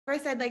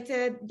First, I'd like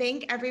to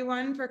thank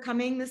everyone for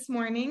coming this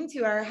morning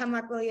to our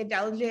Hemlock Woolly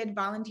Adelgid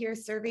volunteer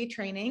survey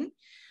training.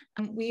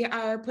 We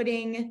are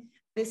putting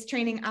this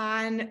training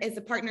on as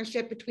a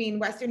partnership between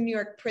Western New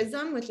York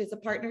PRISM, which is a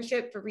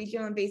partnership for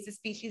regional invasive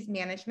species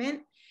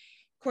management,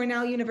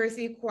 Cornell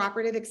University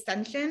Cooperative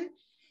Extension,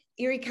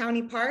 Erie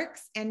County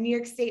Parks, and New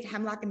York State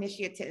Hemlock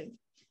Initiative.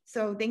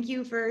 So thank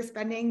you for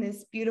spending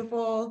this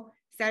beautiful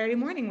Saturday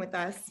morning with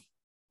us.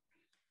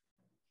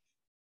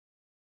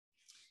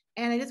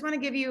 And I just want to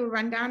give you a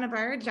rundown of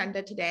our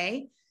agenda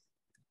today.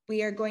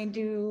 We are going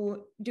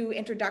to do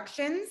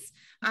introductions.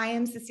 I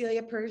am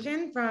Cecilia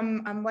Persian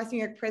from Western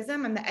New York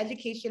PRISM. I'm the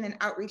Education and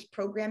Outreach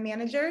Program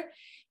Manager.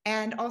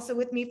 And also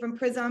with me from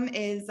PRISM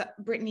is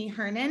Brittany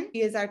Hernan.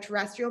 She is our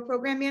Terrestrial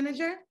Program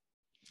Manager.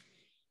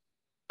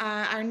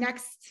 Our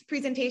next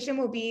presentation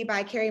will be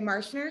by Carrie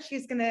Marshner.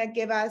 She's going to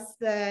give us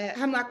the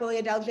Hemlock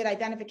Woolly Adelgid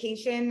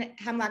identification,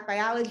 hemlock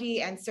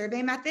biology, and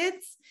survey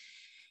methods.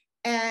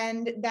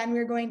 And then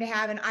we're going to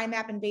have an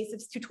iMap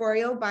invasives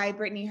tutorial by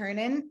Brittany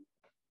Hernan.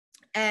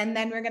 And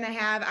then we're going to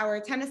have our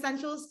 10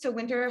 essentials to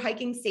winter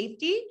hiking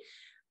safety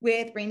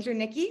with Ranger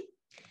Nikki.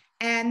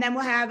 And then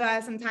we'll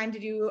have some time to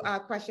do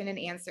question and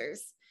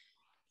answers.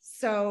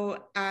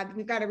 So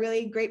we've got a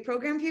really great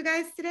program for you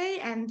guys today.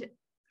 And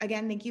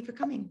again, thank you for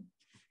coming.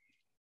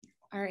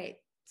 All right,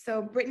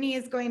 so Brittany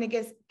is going to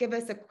give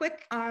us a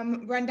quick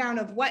rundown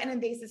of what an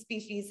invasive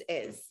species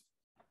is.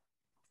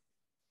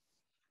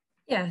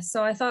 Yeah,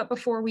 so I thought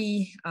before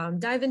we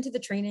dive into the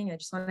training, I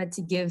just wanted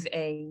to give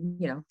a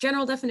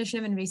general definition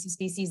of invasive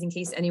species in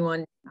case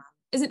anyone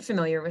isn't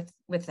familiar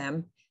with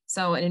them.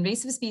 So an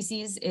invasive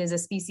species is a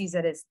species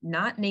that is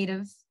not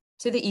native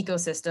to the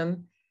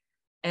ecosystem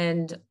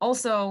and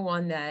also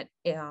one that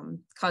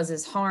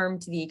causes harm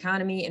to the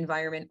economy,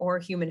 environment, or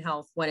human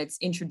health when it's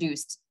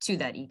introduced to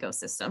that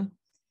ecosystem.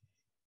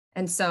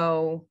 And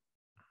so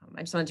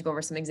I just wanted to go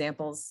over some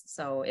examples.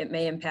 So it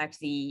may impact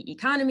the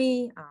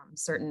economy,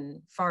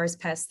 certain forest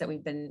pests that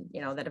we've been,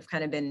 that have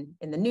kind of been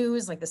in the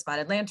news, like the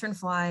spotted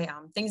lanternfly,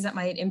 things that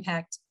might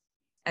impact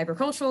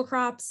agricultural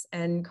crops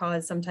and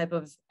cause some type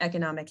of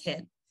economic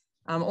hit.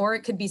 Or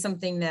it could be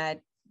something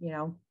that,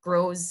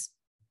 grows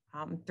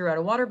throughout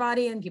a water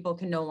body and people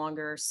can no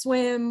longer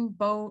swim,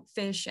 boat,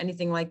 fish,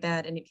 anything like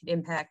that. And it could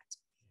impact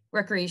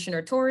recreation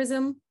or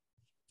tourism.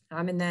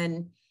 And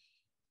then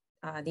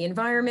the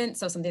environment,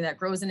 so something that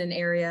grows in an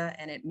area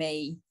and it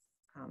may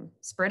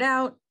spread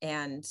out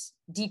and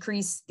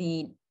decrease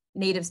the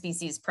native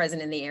species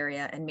present in the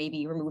area and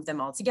maybe remove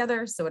them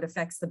altogether. So it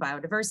affects the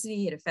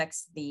biodiversity, it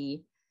affects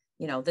the,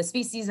 the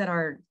species that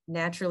are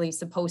naturally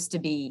supposed to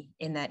be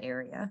in that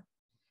area.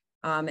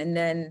 And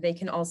then they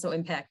can also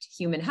impact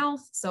human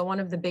health. So one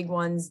of the big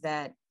ones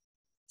that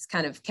is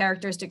kind of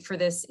characteristic for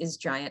this is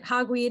giant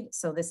hogweed.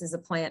 So this is a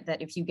plant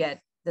that if you get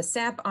the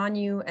sap on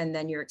you and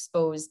then you're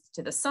exposed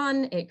to the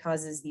sun, it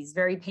causes these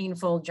very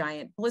painful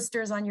giant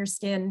blisters on your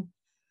skin.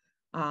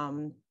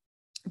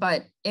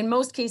 But in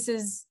most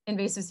cases,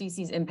 invasive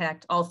species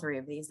impact all three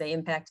of these. They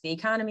impact the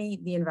economy,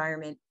 the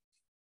environment,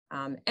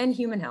 and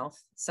human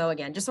health. So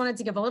again, just wanted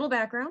to give a little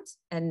background,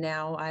 and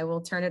now I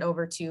will turn it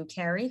over to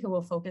Carrie, who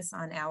will focus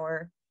on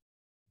our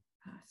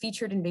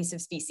featured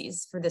invasive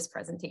species for this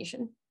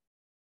presentation.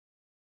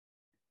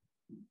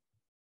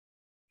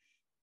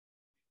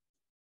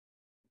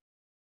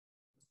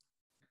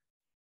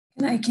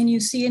 Can you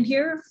see and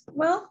hear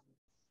well?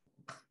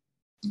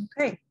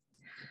 Okay.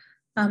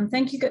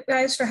 Thank you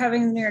guys for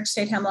having the New York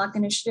State Hemlock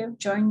Initiative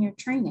join your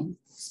training.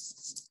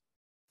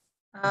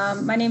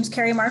 My name is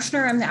Carrie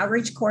Marshner. I'm the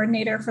outreach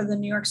coordinator for the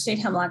New York State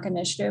Hemlock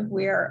Initiative.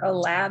 We are a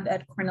lab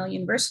at Cornell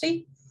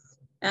University,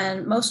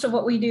 and most of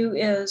what we do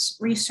is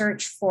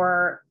research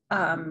for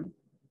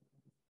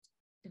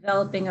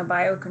developing a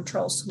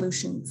biocontrol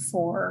solution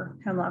for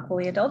Hemlock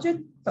Woolly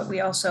Adelgid, but we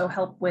also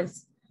help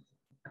with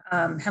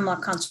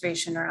hemlock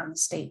conservation around the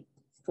state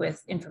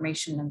with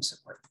information and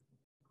support.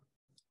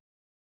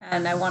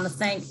 And I want to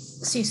thank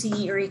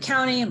CCE Erie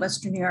County and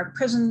Western New York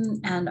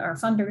PRISM and our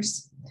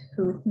funders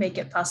who make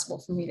it possible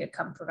for me to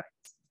come provide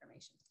this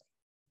information.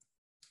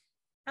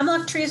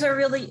 Hemlock trees are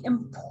really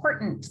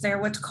important. They're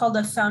what's called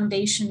a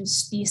foundation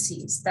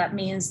species. That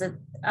means that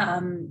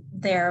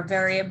they're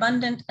very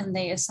abundant and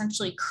they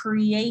essentially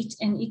create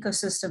an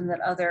ecosystem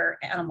that other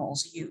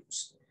animals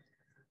use.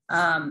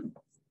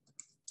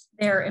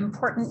 They're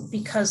important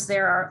because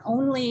they're our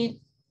only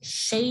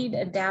shade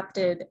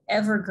adapted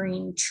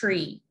evergreen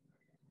tree.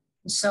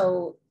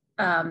 So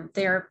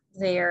they're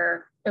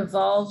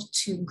evolved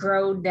to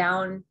grow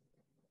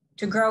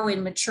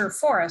in mature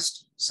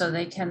forest, so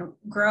they can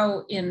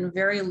grow in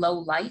very low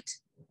light,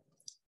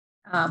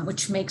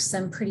 which makes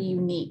them pretty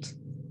unique.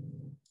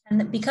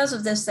 And because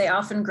of this, they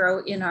often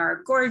grow in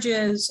our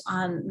gorges,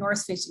 on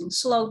north-facing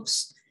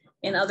slopes,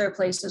 in other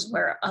places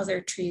where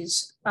other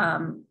trees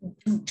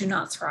do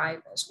not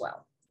thrive as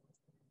well.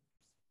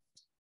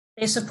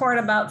 They support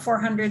about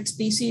 400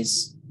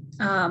 species,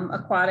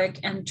 aquatic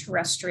and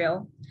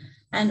terrestrial,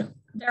 and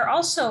they're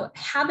also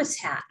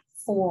habitat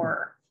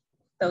for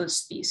those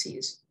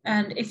species.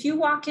 And if you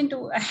walk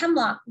into a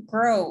hemlock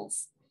grove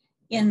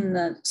in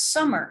the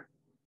summer,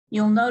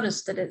 you'll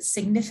notice that it's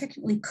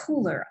significantly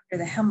cooler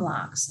under the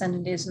hemlocks than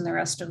it is in the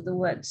rest of the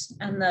woods.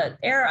 And the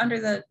air under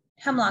the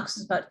hemlocks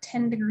is about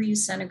 10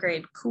 degrees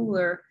centigrade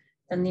cooler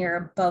than the air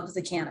above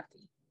the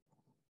canopy.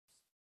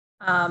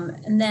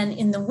 And then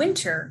in the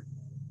winter,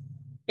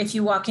 if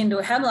you walk into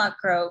a hemlock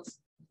grove,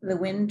 the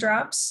wind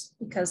drops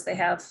because they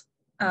have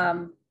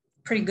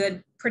pretty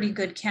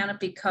good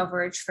canopy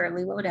coverage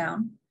fairly low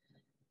down,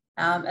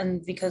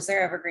 and because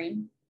they're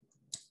evergreen.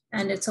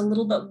 And it's a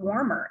little bit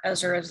warmer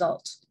as a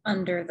result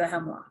under the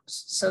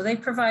hemlocks. So they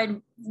provide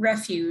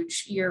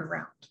refuge year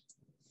round.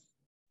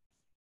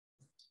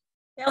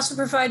 They also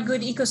provide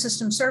good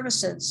ecosystem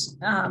services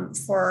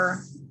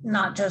for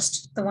not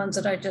just the ones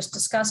that I just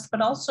discussed, but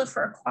also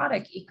for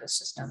aquatic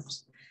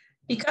ecosystems.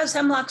 Because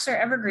hemlocks are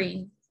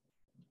evergreen,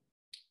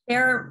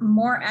 they're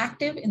more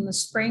active in the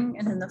spring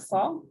and in the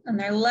fall, and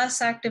they're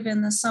less active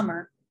in the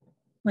summer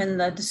when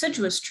the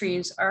deciduous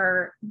trees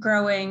are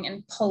growing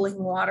and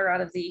pulling water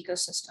out of the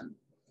ecosystem,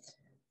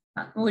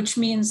 which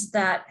means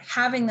that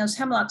having those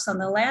hemlocks on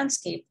the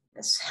landscape,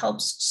 this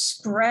helps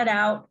spread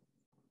out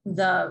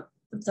the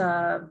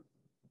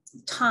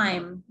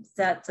time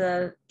that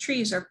the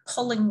trees are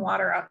pulling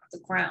water out of the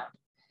ground.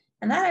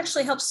 And that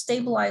actually helps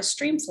stabilize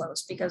stream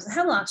flows because the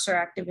hemlocks are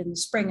active in the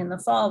spring and the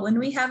fall when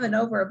we have an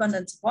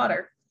overabundance of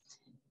water,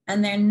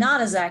 and they're not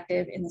as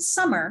active in the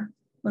summer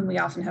when we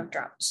often have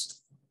droughts.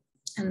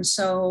 And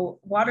so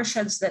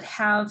watersheds that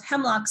have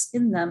hemlocks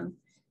in them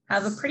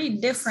have a pretty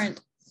different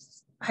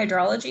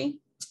hydrology.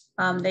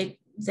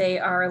 They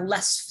are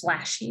less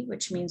flashy,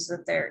 which means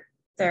that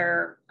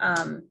their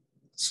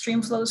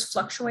stream flows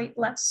fluctuate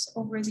less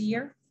over the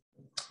year.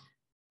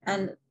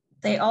 And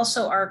they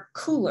also are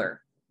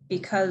cooler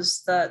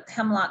because the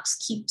hemlocks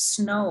keep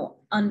snow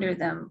under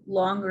them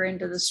longer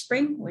into the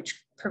spring,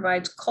 which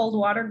provides cold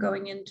water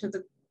going into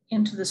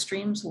the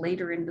streams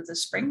later into the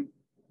spring.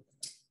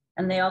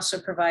 And they also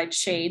provide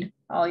shade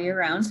all year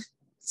round.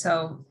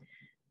 So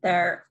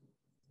they're,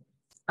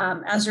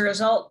 as a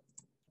result,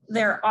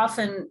 they're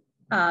often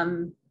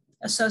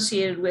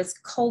associated with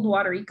cold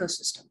water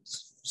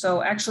ecosystems.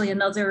 So actually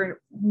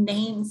another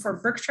name for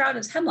brook trout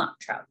is hemlock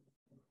trout.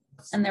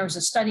 And there was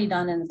a study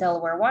done in the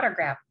Delaware Water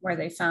Gap where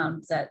they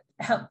found that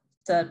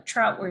the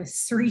trout were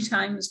 3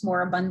 times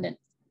more abundant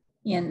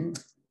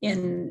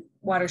in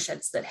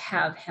watersheds that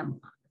have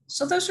hemlock.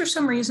 So those are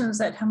some reasons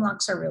that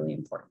hemlocks are really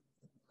important.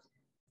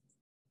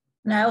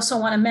 And I also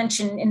want to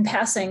mention in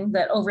passing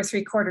that over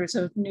 3/4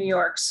 of New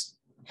York's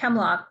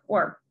hemlock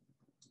or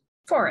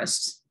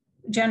forests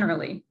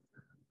generally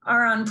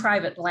are on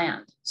private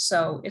land.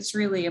 So it's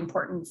really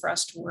important for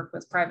us to work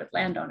with private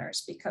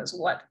landowners because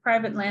what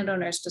private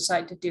landowners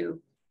decide to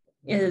do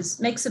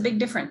makes a big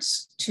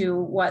difference to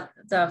what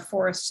the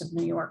forests of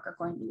New York are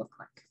going to look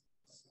like.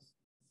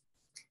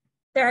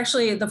 They're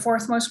actually the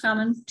 4th most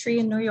common tree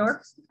in New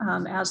York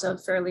as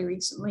of fairly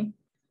recently.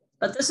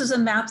 But this is a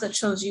map that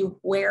shows you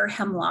where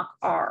hemlock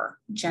are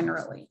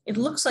generally. It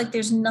looks like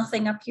there's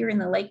nothing up here in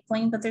the lake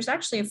plain, but there's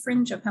actually a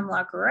fringe of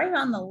hemlock right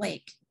on the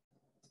lake,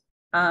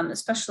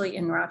 especially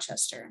in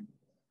Rochester.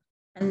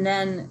 And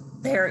then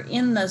they're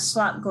in the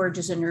slot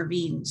gorges and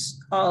ravines,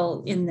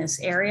 all in this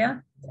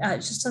area. It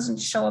just doesn't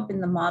show up in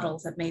the model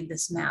that made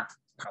this map,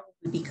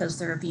 probably because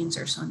the ravines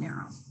are so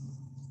narrow.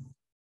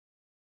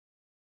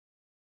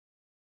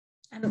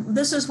 And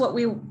this is what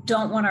we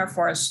don't want our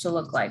forests to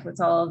look like with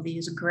all of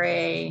these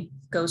gray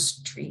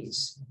ghost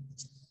trees.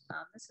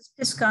 This is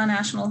Pisgah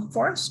National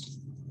Forest.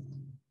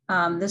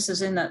 This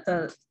is in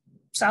the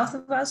south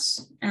of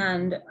us.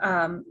 And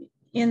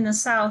in the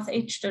south,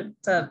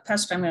 the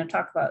pest I'm going to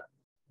talk about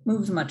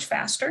moves much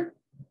faster.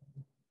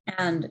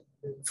 And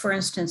for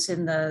instance,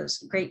 in the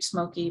Great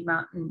Smoky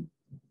Mountain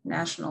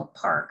National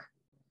Park,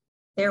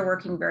 they're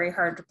working very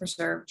hard to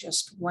preserve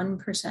just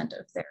 1%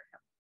 of their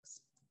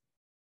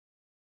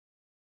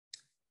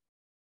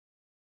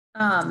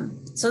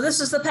so this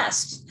is the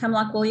pest,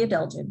 hemlock woolly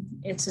adelgid.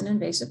 It's an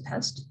invasive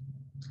pest.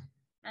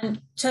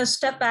 And to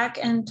step back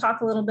and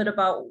talk a little bit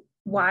about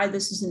why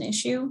this is an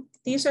issue,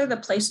 these are the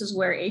places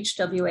where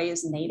HWA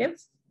is native.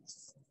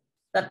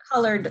 The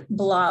colored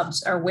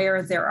blobs are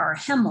where there are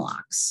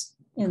hemlocks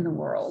in the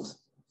world,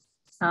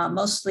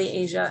 mostly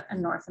Asia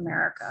and North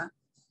America.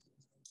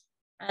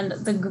 And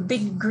the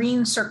big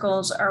green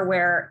circles are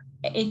where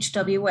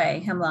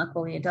HWA, hemlock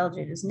woolly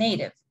adelgid, is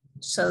native.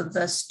 So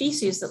the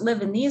species that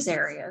live in these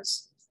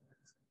areas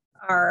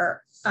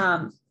are,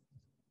 the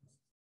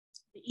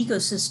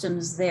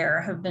ecosystems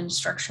there have been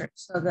structured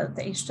so that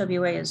the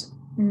HWA is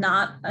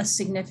not a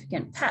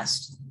significant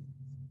pest.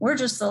 We're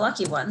just the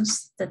lucky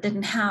ones that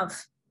didn't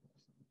have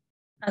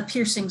a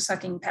piercing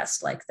sucking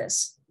pest like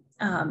this.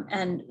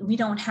 And we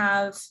don't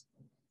have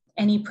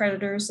any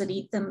predators that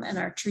eat them, and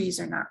our trees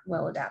are not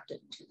well adapted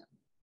to them.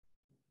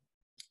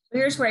 So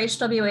here's where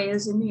HWA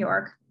is in New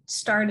York.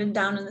 Started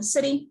down in the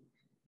city,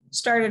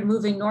 started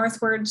moving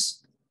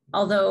northwards,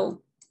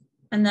 and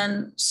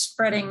then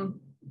spreading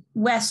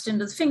west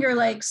into the Finger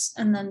Lakes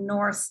and then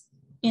north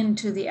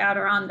into the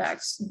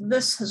Adirondacks.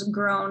 This has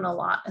grown a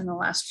lot in the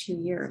last few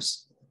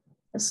years,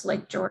 this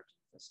Lake George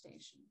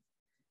infestation.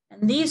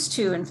 And these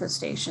two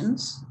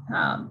infestations,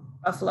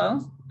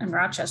 Buffalo and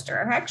Rochester,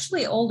 are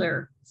actually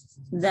older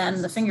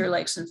than the Finger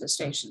Lakes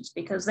infestations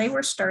because they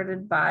were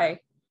started by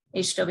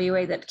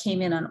HWA that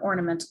came in on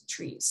ornamental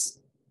trees,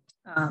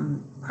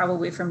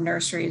 probably from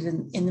nurseries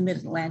in the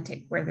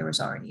mid-Atlantic where there was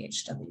already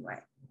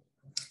HWA.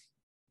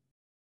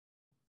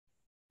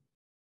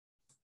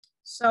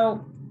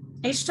 So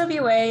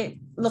HWA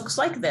looks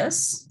like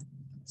this,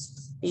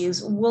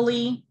 these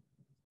woolly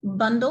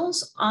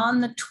bundles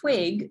on the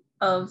twig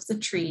of the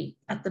tree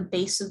at the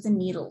base of the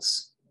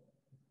needles.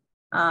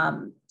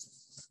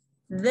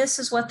 This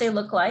is what they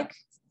look like.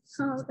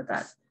 Oh, look at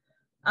that.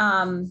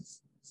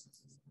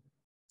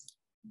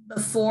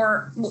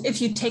 Before,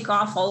 if you take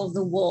off all of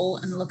the wool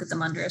and look at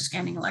them under a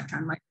scanning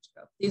electron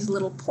microscope, these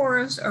little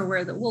pores are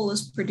where the wool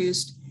is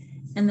produced,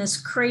 and this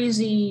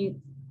crazy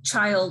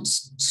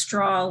child's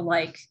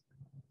straw-like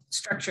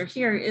structure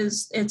here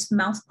is its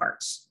mouth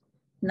parts.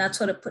 And that's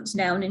what it puts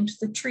down into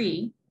the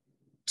tree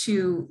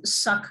to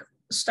suck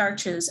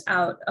starches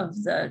out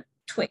of the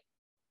twig.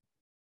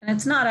 And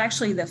it's not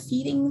actually the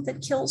feeding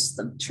that kills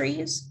the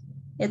trees.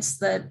 It's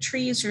the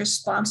tree's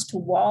response to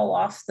wall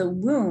off the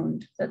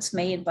wound that's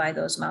made by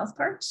those mouth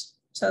parts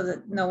so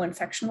that no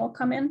infection will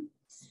come in,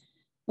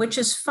 which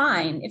is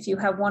fine if you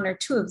have one or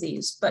two of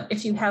these. But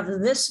if you have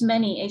this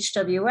many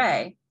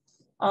HWA,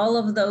 all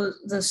of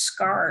the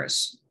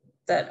scars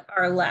that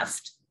are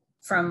left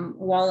from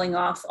walling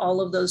off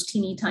all of those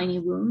teeny tiny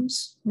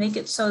wounds make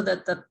it so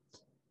that the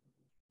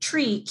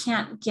tree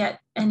can't get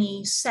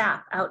any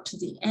sap out to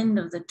the end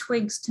of the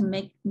twigs to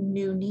make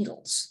new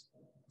needles.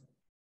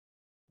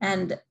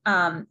 And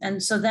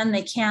so then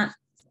they can't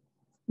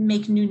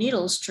make new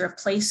needles to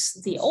replace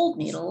the old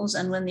needles.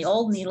 And when the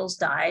old needles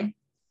die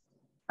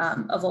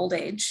of old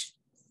age,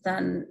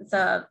 then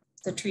the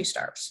tree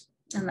starves,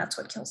 and that's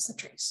what kills the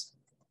trees.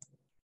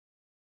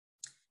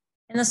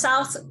 In the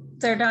South,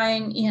 they're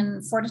dying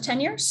in 4 to 10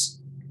 years.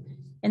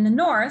 In the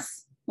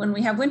North, when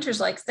we have winters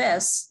like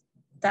this,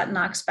 that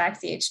knocks back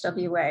the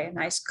HWA, a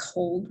nice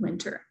cold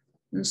winter.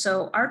 And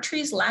so our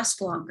trees last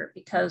longer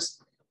because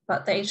the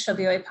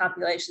HWA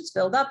populations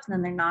build up and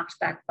then they're knocked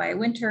back by a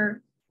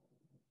winter,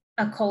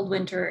 a cold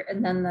winter,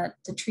 and then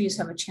the trees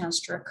have a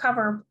chance to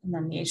recover, and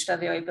then the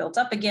HWA builds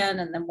up again,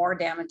 and then more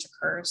damage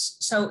occurs.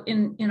 So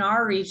in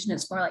our region,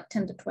 it's more like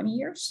 10 to 20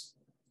 years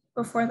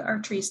before our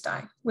trees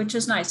die, which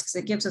is nice because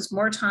it gives us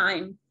more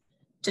time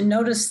to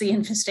notice the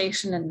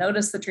infestation and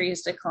notice the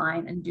trees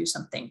decline and do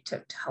something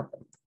to help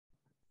them.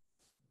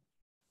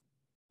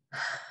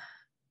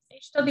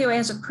 HWA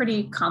has a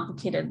pretty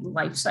complicated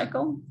life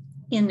cycle.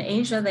 In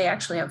Asia, they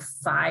actually have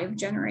 5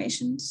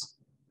 generations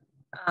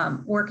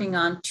working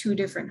on 2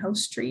 different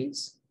host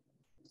trees.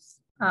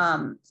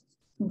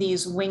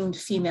 These winged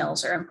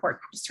females are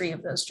important to 3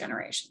 of those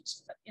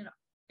generations. But, you know,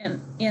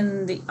 and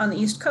on the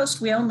East Coast,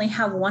 we only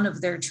have 1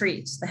 of their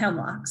trees, the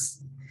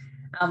hemlocks.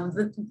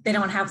 They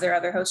don't have their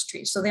other host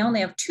trees, so they only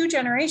have 2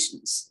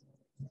 generations,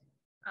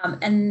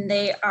 and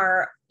they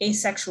are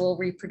asexual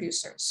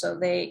reproducers. So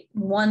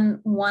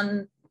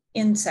one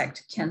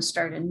insect can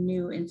start a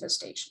new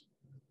infestation.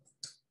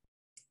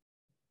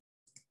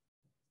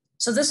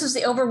 So this is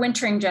the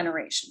overwintering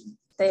generation.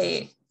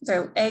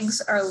 Their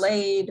eggs are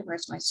laid,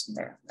 where's my,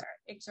 their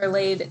eggs are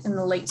laid in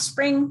the late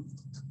spring,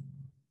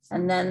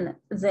 and then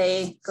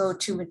they go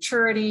to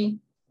maturity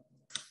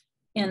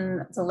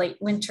in the late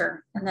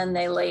winter, and then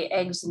they lay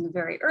eggs in the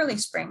very early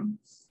spring.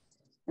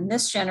 And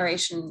this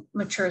generation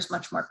matures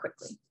much more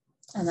quickly,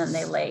 and then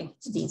they lay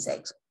these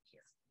eggs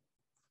here.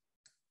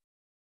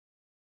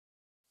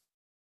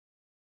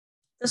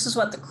 This is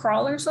what the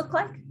crawlers look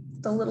like,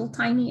 the little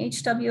tiny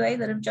HWA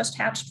that have just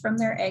hatched from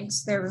their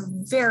eggs. They're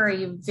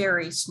very,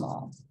 very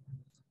small.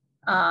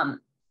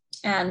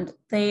 And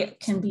they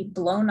can be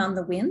blown on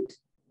the wind.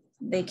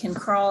 They can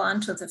crawl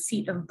onto the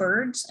feet of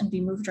birds and be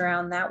moved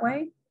around that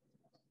way.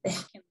 They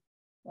can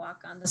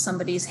walk onto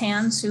somebody's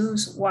hands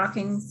who's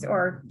walking,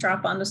 or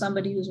drop onto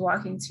somebody who's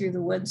walking through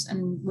the woods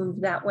and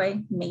move that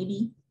way,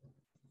 maybe.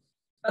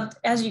 But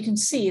as you can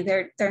see,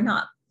 they're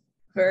not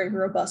a very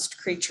robust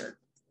creature.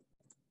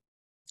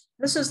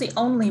 This is the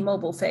only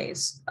mobile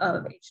phase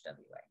of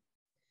HWA.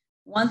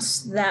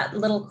 Once that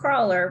little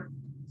crawler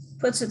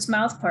puts its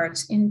mouth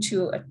parts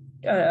into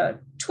a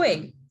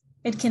twig,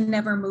 it can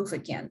never move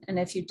again. And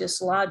if you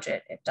dislodge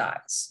it, it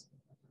dies.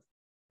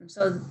 And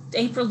so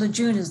April to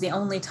June is the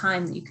only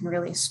time that you can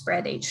really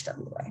spread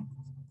HWA.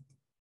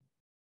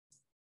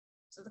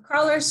 So the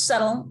crawlers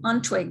settle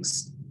on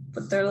twigs,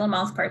 put their little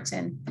mouth parts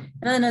in.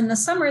 And then in the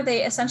summer,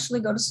 they essentially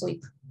go to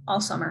sleep all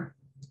summer.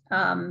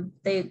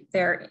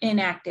 They're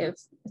inactive.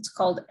 It's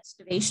called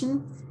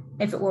estivation.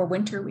 If it were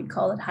winter, we'd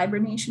call it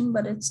hibernation,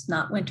 but it's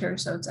not winter,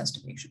 so it's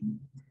estivation.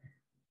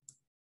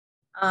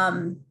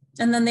 And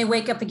then they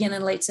wake up again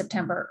in late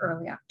September,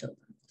 early October.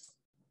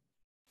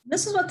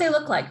 This is what they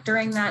look like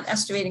during that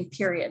estivating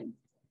period.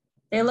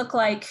 They look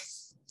like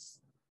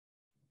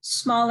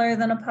smaller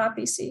than a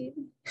poppy seed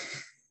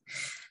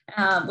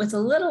with a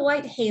little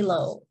white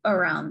halo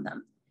around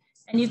them.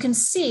 And you can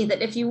see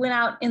that if you went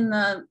out in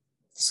the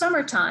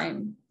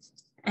summertime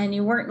and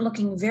you weren't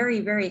looking very,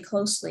 very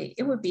closely,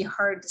 it would be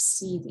hard to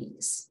see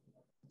these.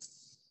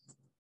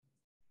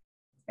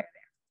 There.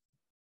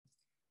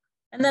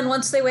 And then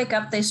once they wake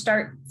up, they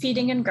start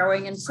feeding and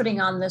growing and putting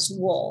on this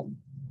wool,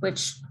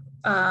 which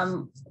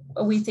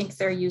we think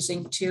they're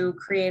using to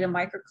create a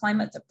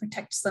microclimate that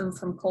protects them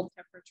from cold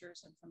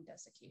temperatures and from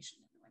desiccation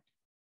in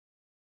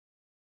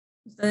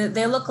the winter.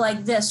 They look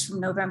like this from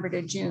November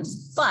to June.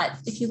 But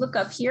if you look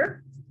up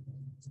here,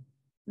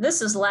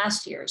 this is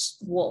last year's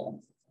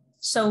wool.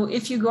 So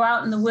if you go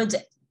out in the woods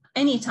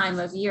any time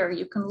of year,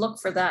 you can look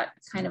for that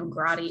kind of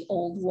grotty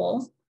old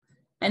wool.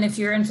 And if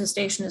your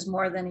infestation is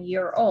more than a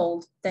year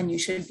old, then you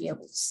should be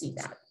able to see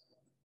that.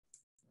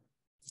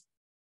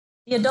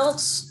 The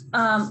adults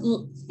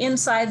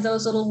inside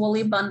those little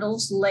woolly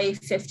bundles lay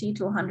 50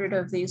 to 100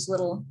 of these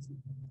little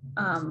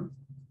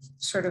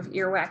sort of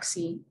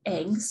earwaxy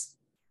eggs.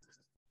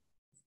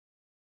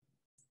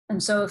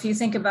 And so if you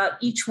think about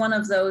each one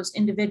of those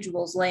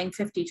individuals laying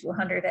 50 to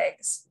 100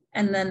 eggs,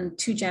 and then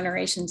 2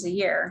 generations a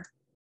year,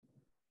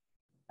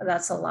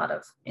 that's a lot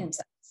of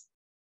insects.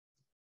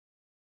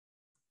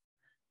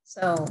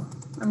 So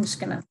I'm just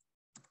gonna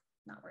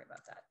not worry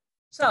about that.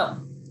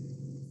 So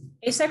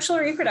asexual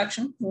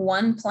reproduction,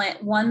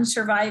 one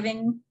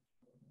surviving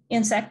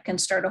insect can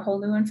start a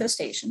whole new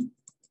infestation.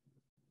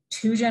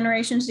 2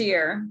 generations a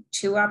year,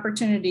 2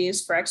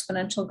 opportunities for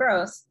exponential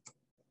growth,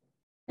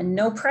 and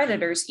no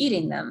predators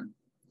eating them.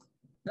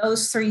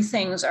 Those 3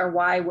 things are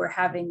why we're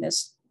having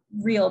this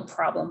real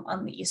problem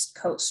on the East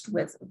Coast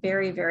with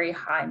very, very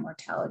high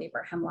mortality of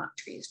our hemlock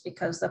trees,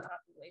 because the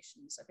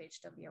populations of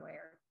HWA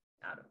are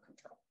out of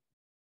control.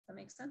 Does that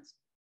make sense?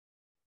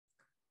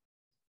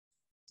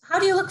 How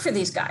do you look for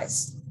these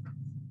guys?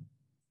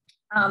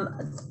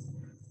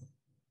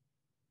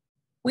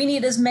 We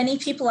need as many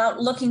people out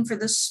looking for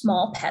this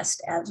small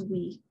pest as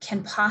we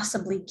can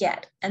possibly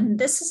get. And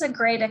this is a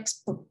great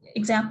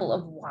example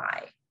of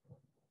why.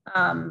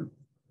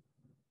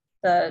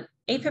 The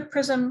aphid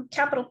prism,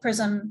 capital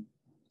prism,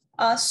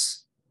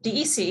 us,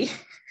 DEC,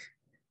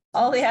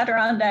 all the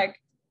Adirondack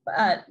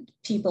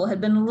people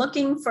had been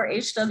looking for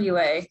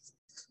HWA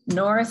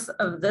north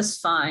of this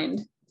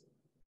find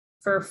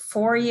for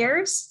 4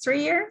 years,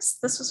 3 years.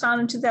 This was found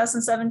in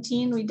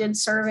 2017. We did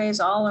surveys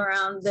all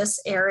around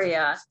this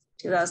area,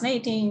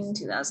 2018,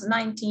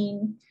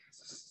 2019.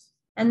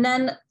 And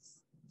then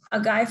a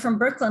guy from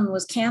Brooklyn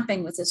was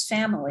camping with his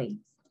family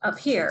up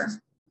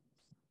here,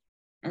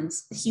 and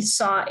he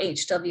saw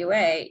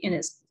HWA in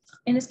his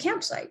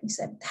campsite. He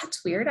said,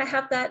 "That's weird. I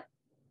have that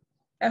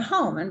at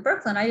home in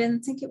Brooklyn. I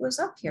didn't think it was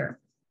up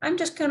here. I'm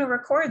just going to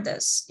record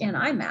this in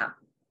iMap."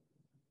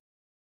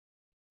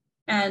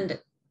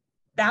 And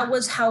that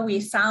was how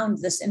we found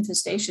this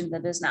infestation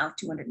that is now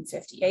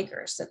 250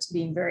 acres that's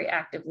being very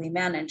actively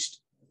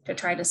managed to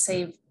try to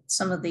save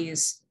some of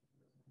these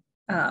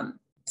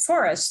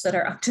forests that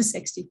are up to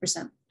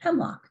 60%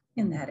 hemlock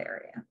in that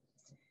area.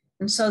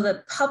 And so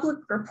the public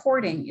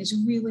reporting is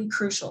really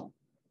crucial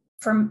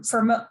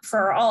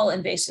for all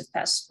invasive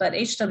pests, but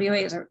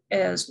HWA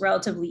is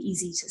relatively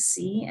easy to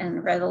see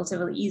and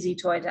relatively easy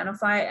to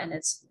identify, and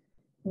it's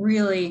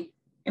really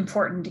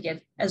important to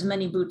get as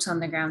many boots on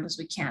the ground as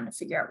we can to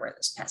figure out where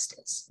this pest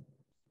is.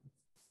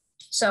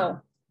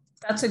 So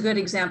that's a good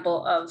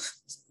example of,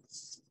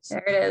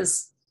 there it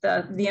is,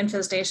 the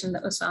infestation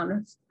that was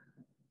found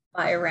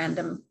by a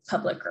random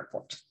public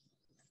report.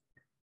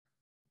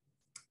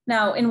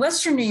 Now in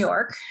Western New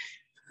York,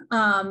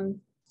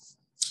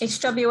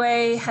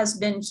 HWA has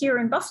been here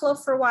in Buffalo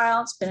for a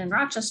while, it's been in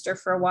Rochester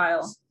for a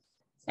while,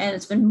 and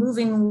it's been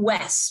moving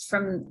west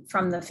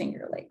from the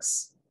Finger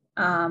Lakes.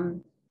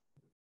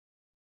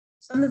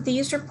 Some of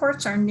these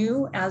reports are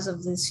new as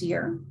of this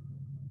year.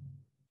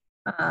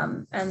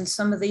 And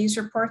some of these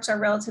reports are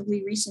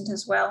relatively recent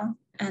as well.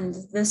 And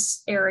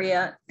this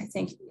area, I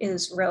think,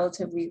 is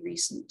relatively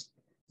recent.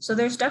 So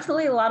there's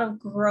definitely a lot of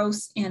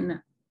growth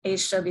in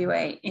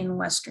HWA in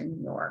Western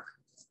New York.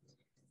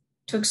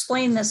 To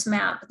explain this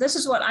map, this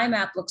is what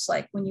iMap looks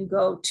like when you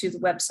go to the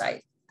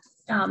website.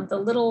 The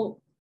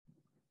little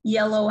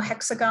yellow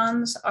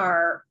hexagons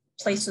are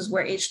places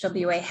where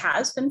HWA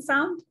has been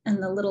found,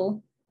 and the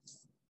little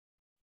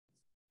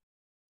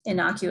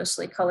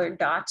innocuously colored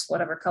dots,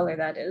 whatever color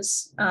that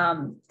is,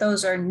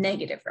 those are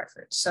negative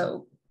records.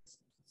 So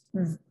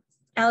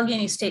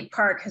Allegheny State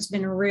Park has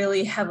been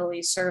really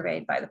heavily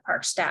surveyed by the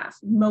park staff.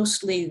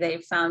 Mostly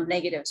they've found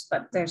negatives,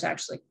 but there's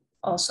actually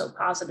also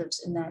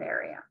positives in that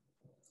area.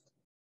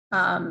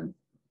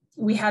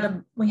 We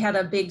had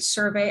a big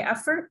survey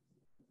effort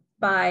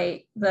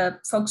by the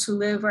folks who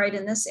live right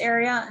in this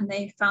area, and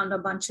they found a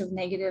bunch of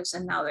negatives,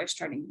 and now they're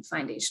starting to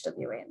find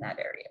HWA in that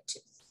area too.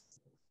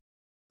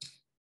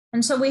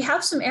 And so we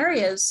have some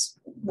areas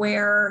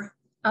where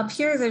up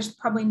here, there's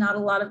probably not a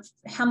lot of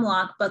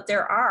hemlock, but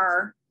there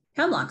are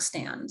hemlock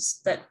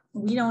stands that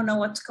we don't know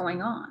what's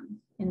going on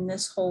in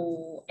this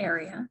whole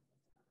area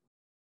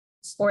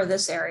or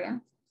this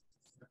area.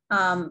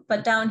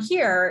 But down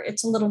here,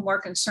 it's a little more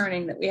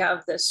concerning that we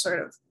have this sort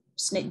of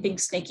big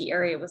snaky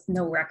area with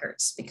no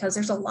records, because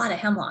there's a lot of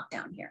hemlock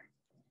down here.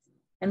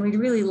 And we'd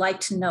really like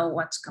to know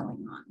what's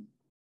going on.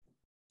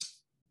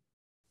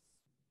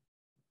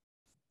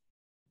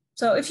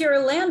 So if you're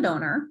a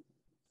landowner,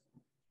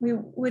 we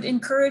would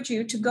encourage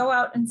you to go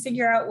out and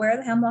figure out where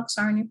the hemlocks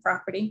are on your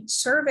property,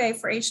 survey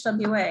for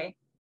HWA,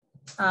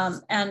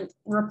 and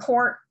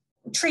report,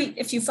 treat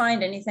if you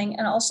find anything.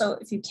 And also,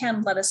 if you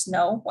can, let us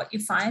know what you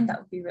find. That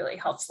would be really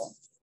helpful.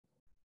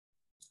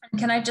 And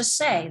can I just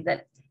say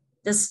that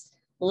this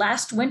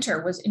last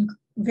winter was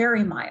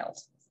very mild.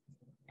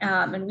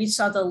 And we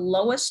saw the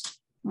lowest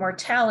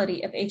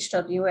mortality of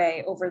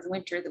HWA over the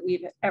winter that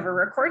we've ever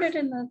recorded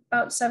in the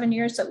about 7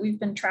 years that we've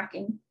been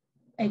tracking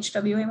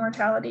HWA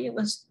mortality. It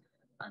was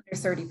under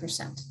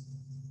 30%.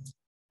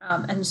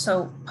 And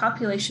so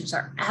populations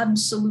are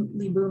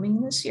absolutely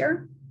booming this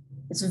year.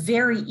 It's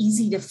very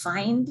easy to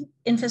find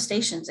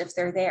infestations if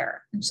they're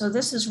there. And so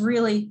this is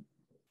really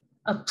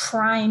a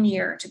prime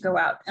year to go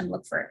out and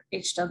look for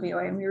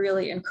HWA. And we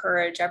really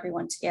encourage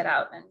everyone to get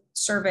out and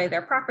survey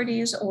their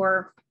properties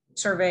or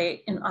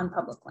survey on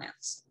public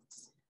lands.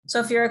 So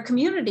if you're a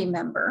community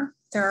member,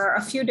 there are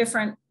a few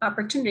different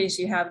opportunities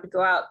you have to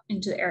go out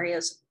into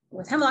areas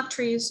with hemlock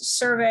trees,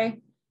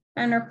 survey,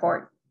 and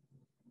report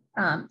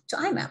to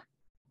iMap.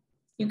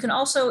 You can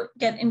also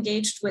get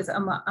engaged with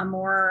a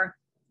more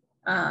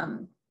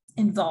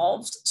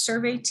involved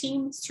survey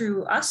team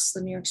through us,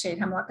 the New York State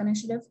Hemlock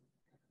Initiative.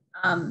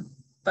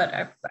 But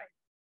I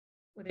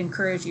would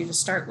encourage you to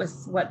start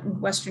with what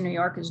Western New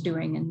York is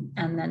doing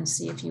and then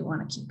see if you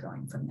want to keep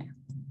going from there.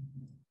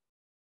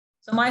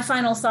 So my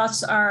final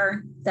thoughts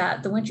are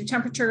that the winter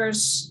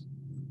temperatures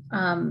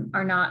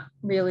are not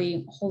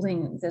really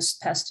holding this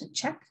pest in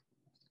check.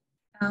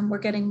 We're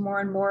getting more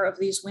and more of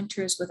these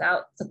winters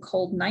without the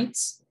cold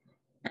nights.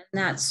 And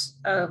that's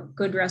a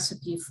good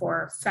recipe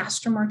for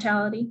faster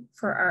mortality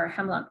for our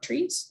hemlock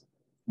trees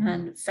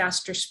and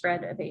faster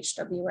spread of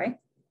HWA.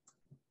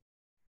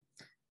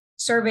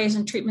 Surveys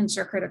and treatments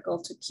are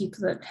critical to keep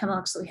the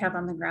hemlocks that we have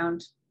on the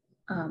ground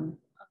alive.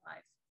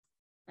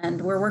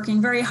 And we're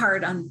working very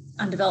hard on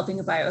developing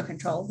a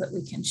biocontrol that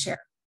we can share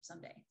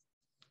someday.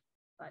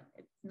 But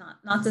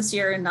not this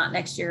year, and not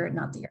next year, and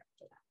not the year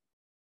after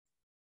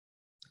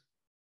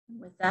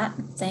that. With that,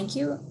 thank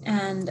you.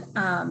 And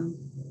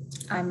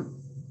I'm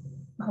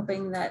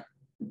hoping that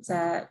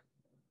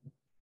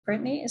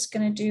Brittany is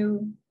going to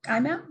do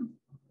iMap.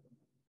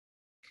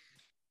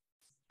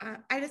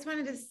 I just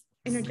wanted to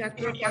interject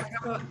real quick.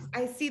 So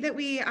I see that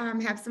we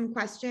have some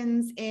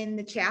questions in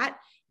the chat,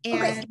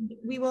 and okay,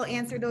 we will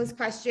answer those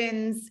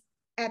questions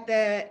at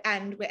the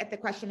end at the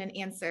question and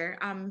answer.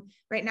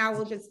 Right now,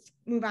 we'll just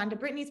move on to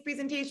Brittany's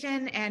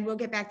presentation, and we'll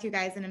get back to you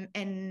guys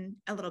in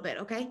a little bit,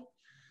 okay?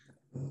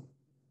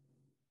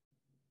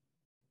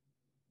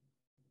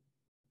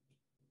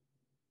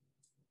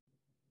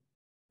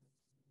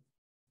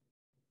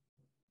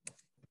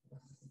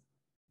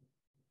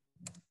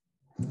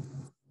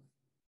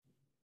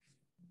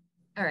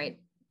 All right,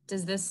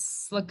 does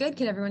this look good?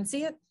 Can everyone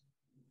see it?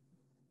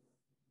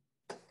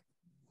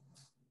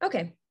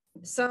 Okay,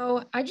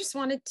 so I just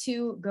wanted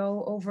to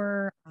go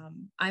over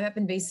iMap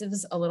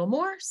invasives a little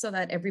more so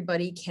that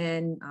everybody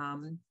can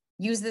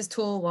use this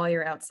tool while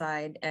you're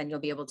outside and you'll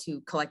be able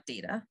to collect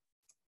data.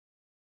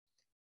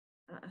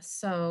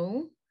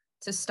 So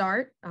to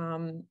start,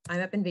 iMap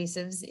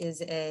invasives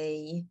is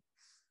a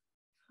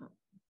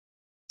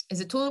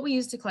tool that we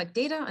use to collect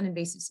data on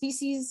invasive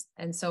species.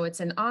 And so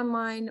it's an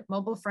online,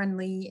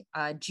 mobile-friendly,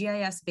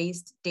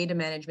 GIS-based data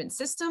management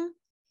system.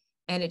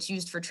 And it's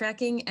used for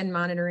tracking and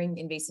monitoring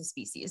invasive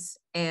species.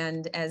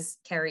 And as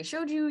Carrie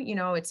showed you,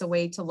 it's a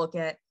way to look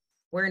at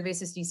where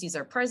invasive species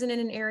are present in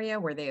an area,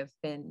 where they have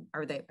been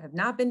or they have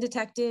not been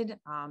detected.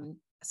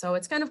 So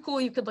it's kind of cool.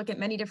 You could look at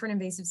many different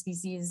invasive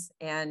species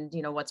and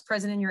what's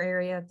present in your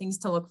area, things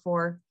to look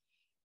for.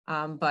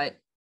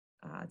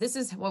 This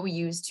is what we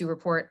use to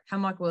report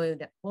hemlock woolly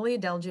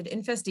adelgid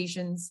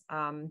infestations,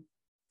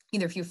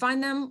 either if you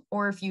find them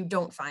or if you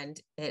don't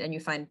find it and you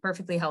find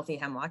perfectly healthy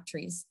hemlock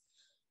trees.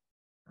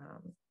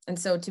 And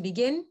so to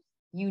begin,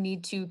 you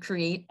need to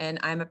create an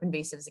iMap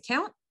invasives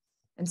account.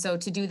 And so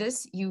to do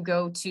this, you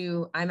go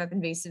to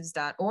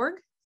imapinvasives.org,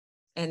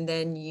 and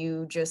then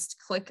you just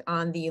click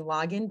on the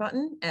login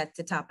button at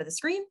the top of the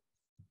screen.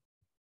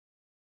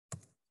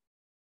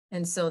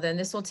 And so then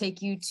this will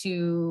take you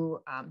to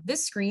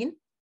this screen,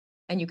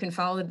 and you can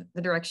follow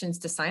the directions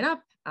to sign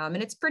up. And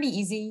it's pretty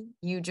easy.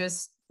 You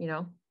just,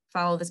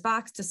 follow this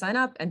box to sign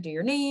up, enter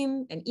your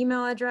name, an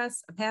email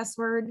address, a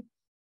password.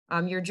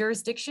 Your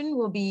jurisdiction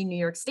will be New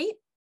York State.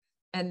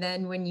 And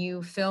then when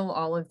you fill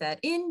all of that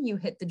in, you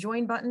hit the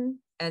join button.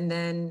 And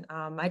then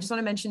I just want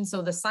to mention,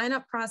 so the sign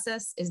up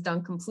process is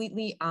done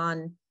completely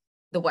on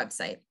the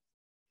website.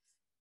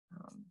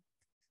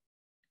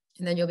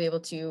 And then you'll be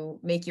able to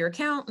make your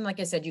account. And like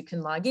I said, you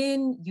can log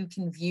in, you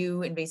can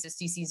view invasive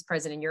species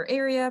present in your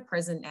area,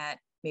 present at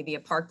maybe a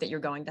park that you're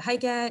going to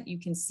hike at. You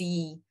can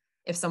see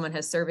if someone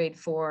has surveyed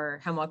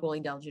for hemlock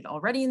woolly adelgid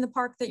already in the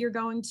park that you're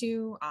going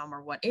to,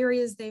 or what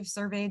areas they've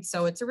surveyed.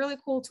 So it's a really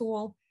cool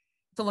tool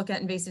to look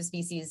at invasive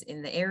species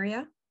in the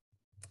area.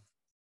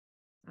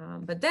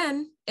 But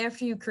then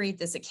after you create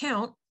this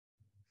account,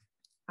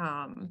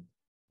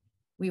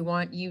 we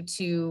want you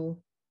to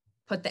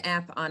put the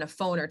app on a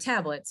phone or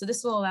tablet. So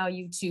this will allow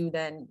you to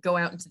then go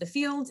out into the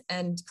field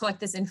and collect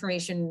this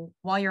information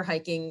while you're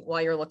hiking,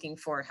 while you're looking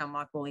for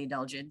hemlock woolly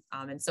adelgid.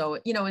 And so,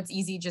 you know, it's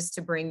easy just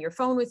to bring your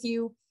phone with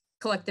you,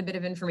 collect a bit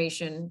of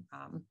information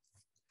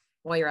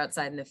while you're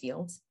outside in the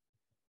field.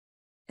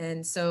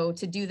 And so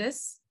to do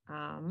this,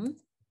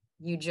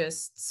 you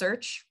just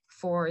search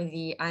for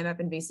the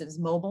iMap Invasives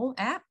mobile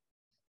app,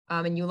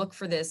 and you look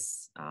for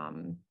this,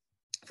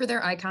 for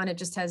their icon. It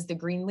just has the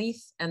green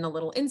leaf and the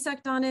little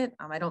insect on it.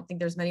 I don't think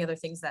there's many other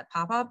things that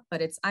pop up,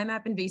 but it's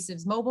iMap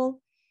Invasives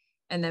mobile.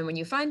 And then when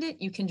you find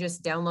it, you can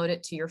just download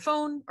it to your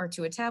phone or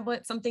to a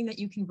tablet, something that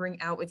you can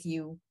bring out with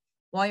you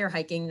while you're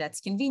hiking that's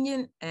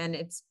convenient, and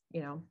it's,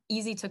 you know,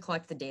 easy to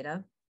collect the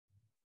data.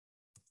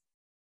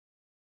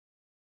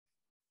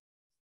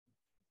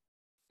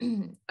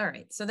 All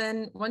right, so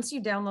then once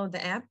you download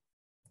the app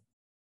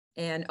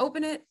and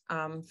open it,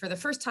 for the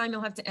first time,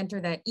 you'll have to enter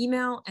that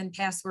email and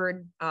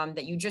password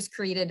that you just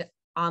created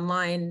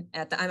online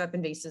at the iMap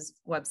Invasives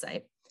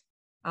website.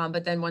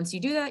 But then once you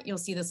do that, you'll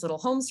see this little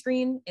home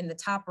screen. In the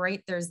top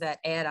right, there's that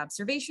add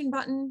observation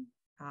button.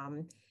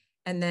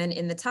 And then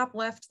in the top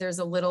left, there's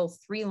a little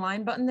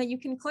 3-line button that you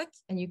can click,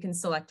 and you can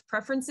select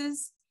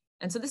preferences.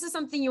 And so this is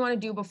something you want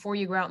to do before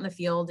you go out in the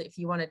field. If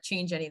you want to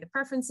change any of the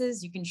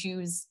preferences, you can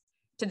choose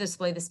to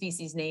display the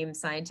species name,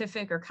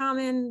 scientific or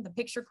common, the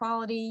picture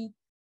quality,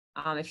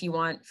 if you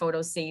want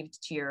photos saved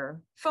to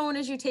your phone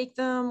as you take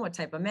them, what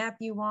type of map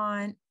you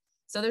want.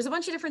 So there's a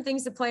bunch of different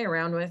things to play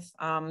around with.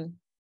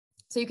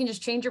 So you can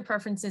just change your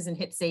preferences and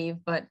hit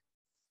save, but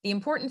the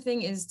important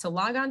thing is to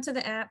log on to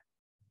the app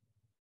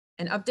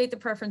and update the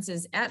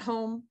preferences at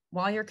home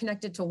while you're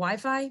connected to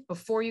Wi-Fi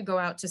before you go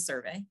out to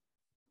survey.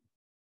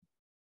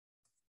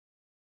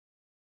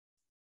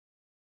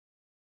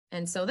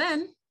 And so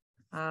then,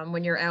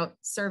 when you're out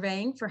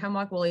surveying for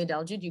hemlock woolly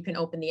adelgid, you can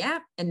open the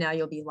app, and now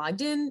you'll be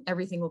logged in,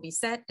 everything will be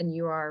set, and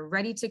you are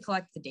ready to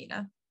collect the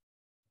data.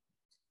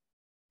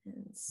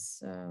 And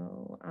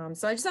so,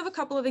 I just have a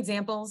couple of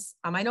examples.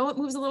 I know it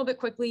moves a little bit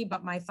quickly,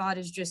 but my thought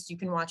is just you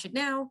can watch it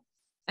now,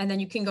 and then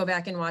you can go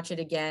back and watch it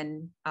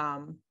again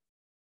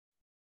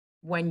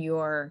when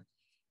you're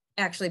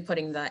actually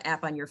putting the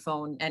app on your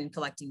phone and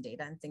collecting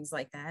data and things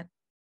like that.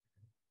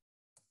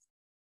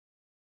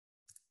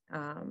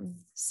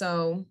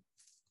 So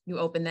you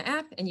open the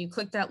app and you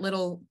click that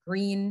little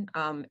green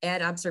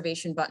add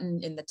observation button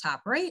in the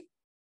top right.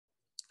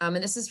 And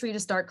this is for you to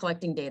start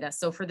collecting data.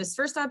 So for this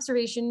first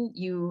observation,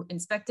 you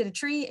inspected a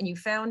tree and you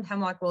found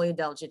hemlock woolly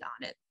adelgid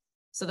on it.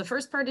 So the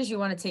first part is you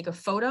want to take a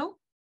photo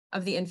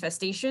of the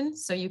infestation.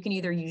 So you can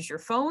either use your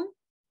phone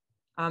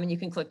and you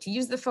can click to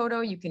use the photo,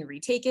 you can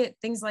retake it,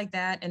 things like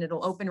that, and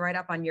it'll open right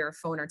up on your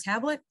phone or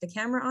tablet, the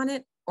camera on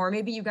it. Or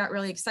maybe you got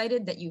really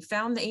excited that you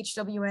found the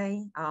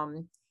HWA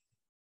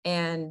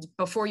and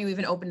before you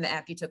even opened the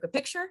app, you took a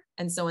picture.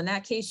 And so in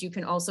that case, you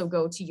can also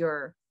go to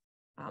your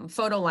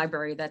photo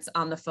library that's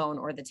on the phone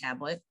or the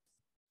tablet.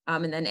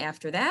 And then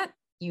after that,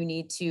 you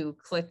need to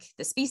click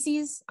the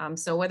species.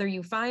 So whether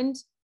you find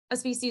a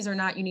species or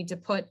not, you need to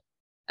put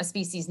a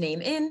species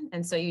name in.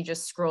 And so you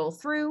just scroll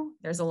through,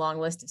 there's a long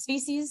list of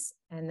species,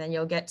 and then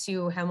you'll get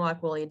to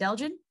hemlock woolly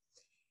adelgid.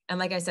 And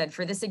like I said,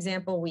 for this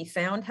example, we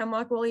found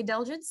hemlock woolly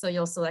adelgid. So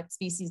you'll select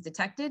species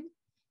detected.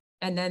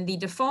 And then the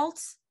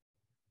default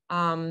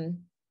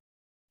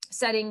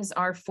settings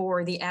are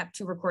for the app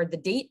to record the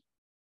date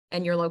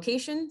and your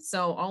location.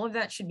 So all of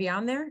that should be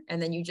on there,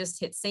 and then you just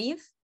hit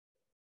save.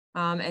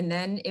 And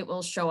then it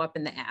will show up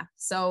in the app.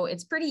 So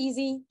it's pretty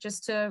easy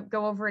just to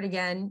go over it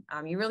again.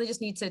 You really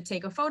just need to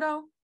take a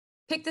photo,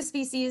 pick the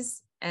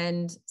species,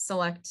 and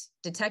select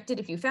detected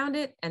if you found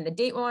it, and the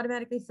date will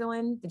automatically fill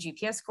in, the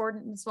GPS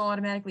coordinates will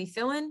automatically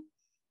fill in,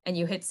 and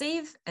you hit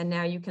save. And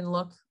now you can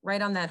look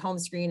right on that home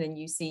screen and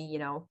you see, you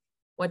know,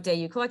 what day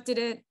you collected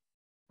it,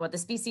 what the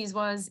species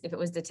was, if it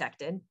was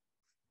detected.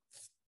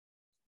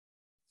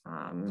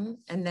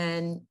 And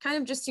then kind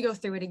of just to go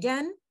through it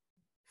again,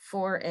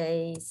 for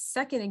a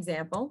second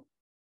example,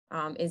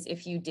 is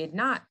if you did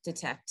not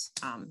detect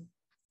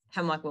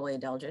hemlock woolly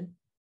adelgid.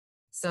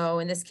 So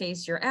in this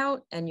case, you're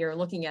out and you're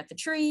looking at the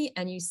tree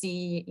and you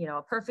see, you know,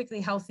 a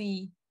perfectly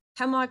healthy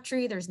hemlock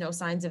tree. There's no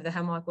signs of the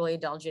hemlock woolly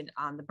adelgid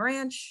on the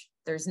branch.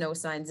 There's no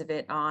signs of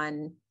it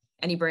on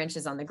any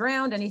branches on the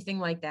ground, anything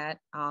like that.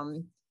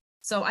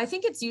 So I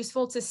think it's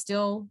useful to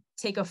still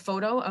take a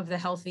photo of the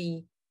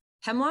healthy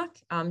hemlock,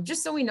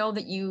 just so we know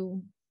that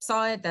you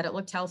saw it, that it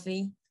looked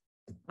healthy.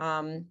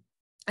 And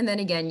then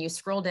again, you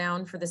scroll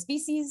down for the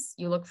species,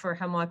 you look for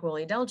hemlock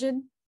woolly adelgid.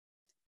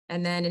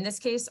 And then in this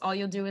case, all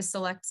you'll do is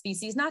select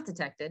species not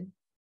detected.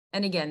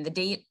 And again, the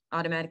date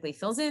automatically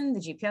fills in, the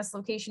GPS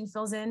location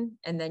fills in,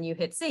 and then you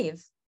hit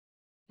save.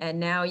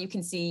 And now you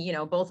can see, you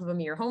know, both of them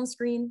in your home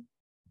screen,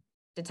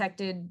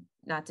 detected,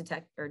 not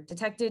detect, or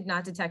detected,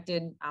 not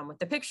detected, with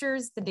the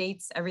pictures, the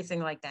dates,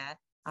 everything like that.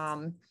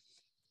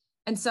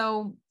 And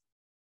so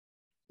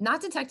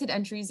not detected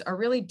entries are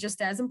really just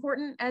as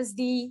important as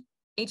the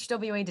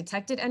HWA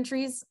detected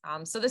entries.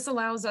 So this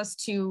allows us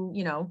to,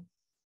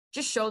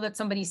 just show that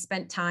somebody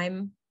spent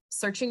time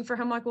searching for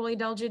hemlock woolly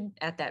adelgid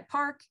at that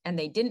park and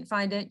they didn't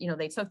find it.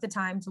 They took the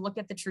time to look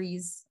at the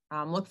trees,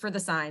 look for the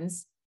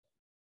signs.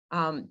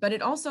 But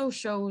it also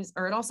shows,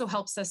 or it also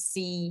helps us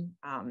see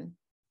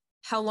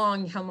how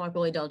long hemlock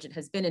woolly adelgid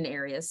has been in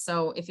areas.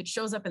 So if it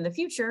shows up in the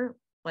future,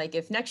 like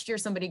if next year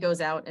somebody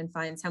goes out and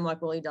finds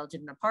hemlock woolly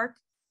adelgid in a park,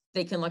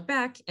 they can look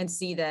back and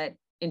see that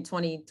in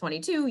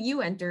 2022,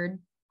 you entered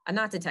a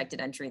not detected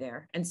entry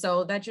there. And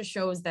so that just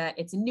shows that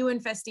it's a new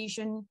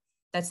infestation.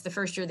 That's the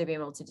first year they've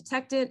been able to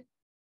detect it.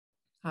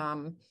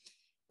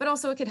 But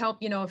also it could help,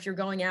 if you're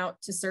going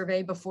out to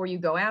survey before you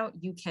go out,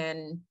 you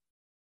can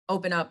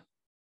open up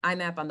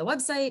iMap on the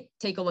website,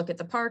 take a look at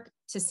the park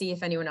to see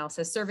if anyone else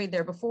has surveyed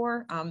there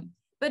before.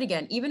 But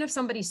again, even if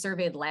somebody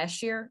surveyed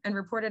last year and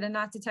reported a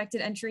not detected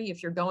entry,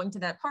 if you're going to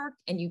that park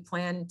and you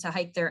plan to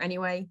hike there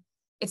anyway,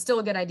 it's still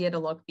a good idea to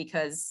look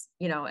because,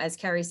 as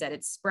Carrie said,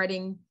 it's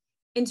spreading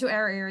into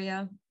our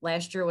area.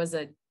 Last year was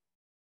a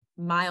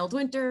mild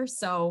winter,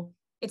 so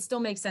it still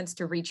makes sense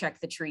to recheck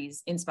the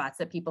trees in spots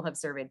that people have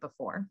surveyed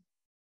before.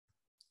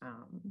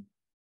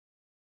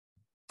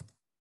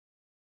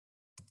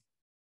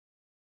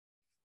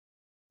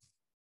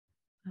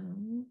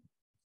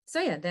 So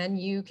yeah, then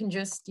you can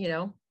just,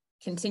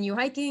 continue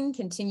hiking,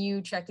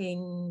 continue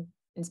checking,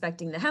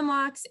 inspecting the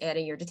hemlocks,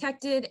 adding your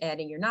detected,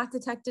 adding your not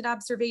detected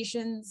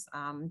observations.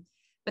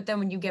 But then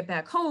when you get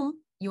back home,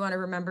 you want to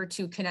remember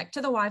to connect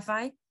to the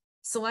Wi-Fi,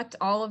 select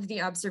all of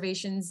the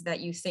observations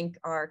that you think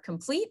are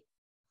complete,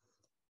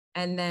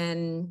 and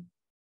then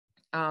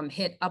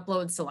hit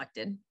upload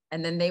selected.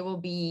 And then they will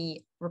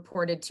be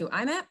reported to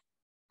iMap.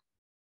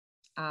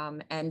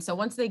 And so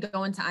once they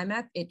go into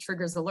iMap, it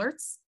triggers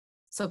alerts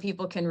so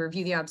people can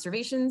review the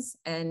observations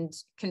and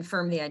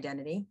confirm the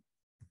identity.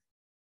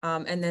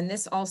 And then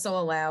this also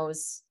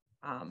allows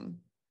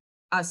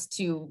us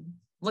to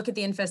look at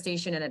the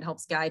infestation, and it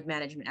helps guide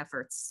management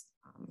efforts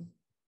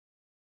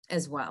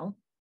as well.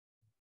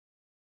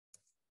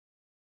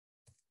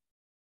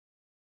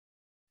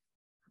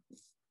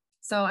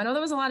 So I know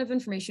there was a lot of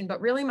information, but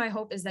really my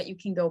hope is that you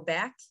can go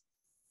back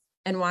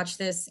and watch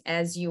this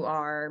as you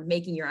are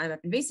making your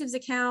iMap Invasives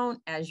account,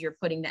 as you're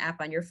putting the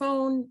app on your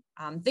phone,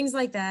 things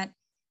like that.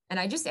 And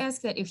I just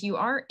ask that if you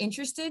are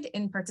interested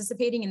in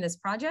participating in this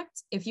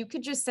project, if you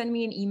could just send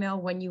me an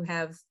email when you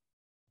have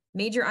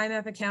made your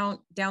iMap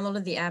account,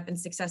 downloaded the app, and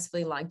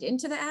successfully logged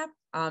into the app.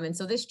 And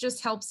so this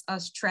just helps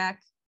us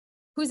track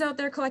who's out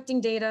there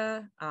collecting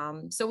data,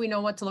 so we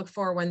know what to look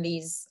for when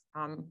these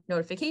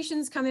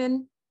notifications come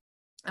in.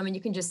 I mean,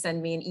 you can just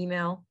send me an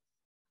email,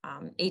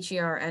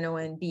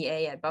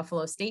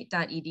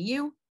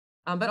 hernonba@buffalostate.edu.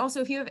 But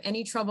also if you have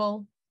any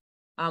trouble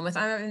with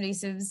iMap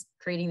Invasives,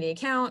 creating the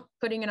account,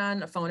 putting it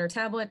on a phone or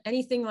tablet,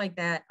 anything like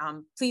that,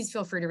 please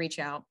feel free to reach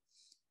out.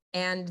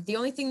 And the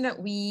only thing that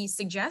we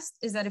suggest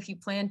is that if you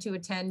plan to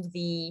attend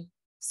the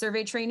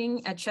survey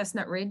training at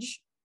Chestnut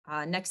Ridge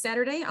next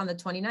Saturday on the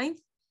 29th,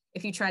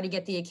 if you try to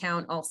get the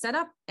account all set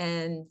up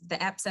and the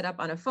app set up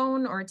on a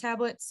phone or a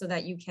tablet so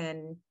that you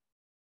can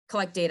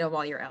collect data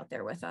while you're out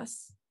there with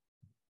us.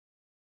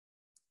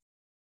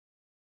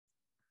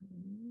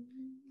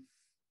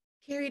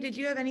 Carrie, did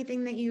you have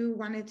anything that you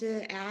wanted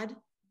to add?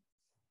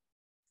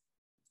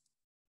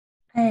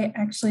 I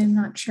actually am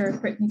not sure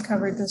if Brittany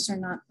covered this or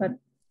not, but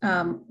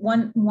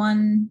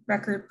one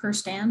record per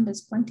stand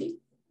is plenty.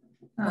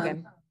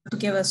 Okay. To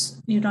give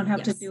us, you don't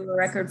have to Yes. do a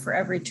record for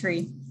every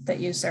tree that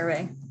you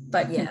survey,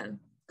 but Yeah,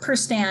 per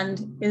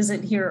stand, is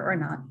it here or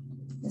not?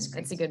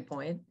 that's a good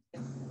point.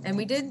 And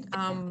we did,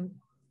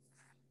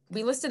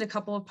 we listed a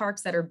couple of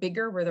parks that are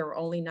bigger where there were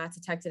only not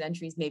detected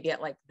entries, maybe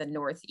at like the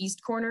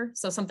northeast corner.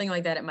 So something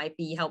like that, it might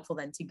be helpful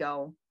then to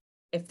go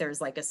if there's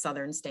like a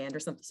southern stand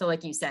or something. So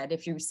like you said,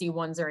 if you see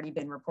one's already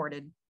been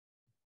reported,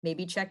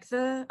 maybe check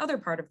the other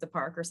part of the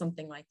park or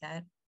something like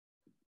that.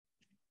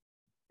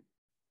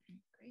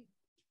 Great.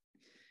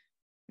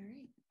 All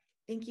right.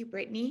 Thank you,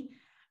 Brittany.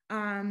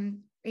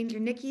 Ranger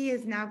Nikki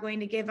is now going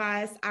to give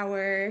us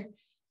our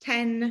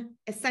 10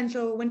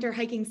 essential winter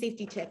hiking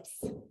safety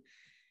tips.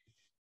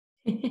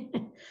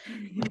 One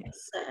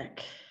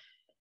sec.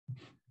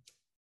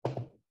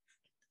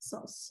 It's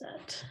all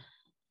set.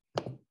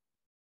 All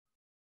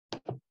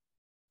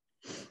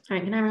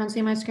right, can everyone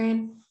see my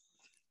screen?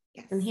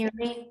 Yes. And hear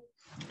me?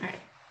 All right.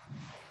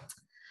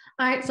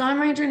 All right, so I'm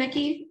Ranger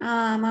Nikki.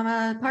 I'm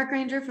a park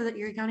ranger for the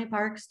Erie County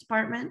Parks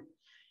Department.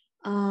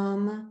 So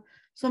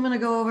I'm gonna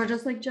go over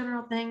just like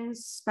general things,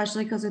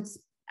 especially because it's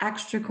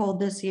extra cold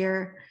this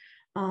year.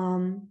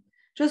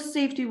 Just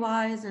safety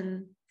wise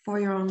and for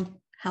your own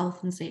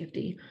health and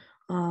safety.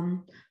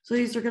 So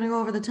these are going to go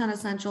over the 10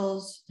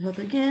 essentials to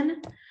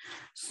begin.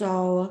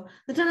 So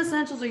the 10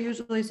 essentials are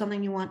usually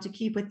something you want to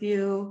keep with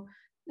you,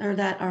 or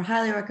that are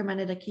highly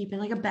recommended to keep in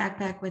like a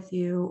backpack with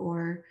you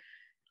or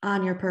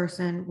on your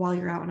person while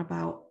you're out and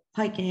about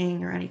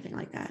hiking or anything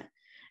like that.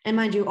 And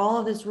mind you, all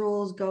of these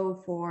rules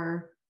go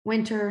for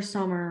winter,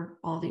 summer,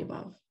 all the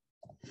above.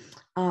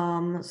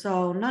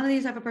 So none of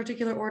these have a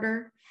particular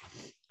order.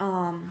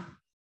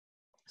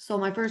 So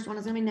my first one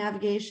is gonna be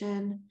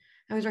navigation.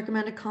 I always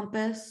recommend a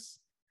compass.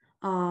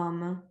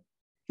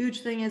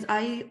 Huge thing is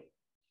I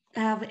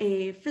have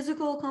a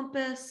physical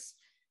compass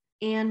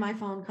and my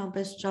phone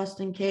compass just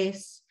in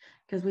case,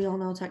 because we all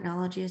know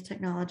technology is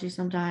technology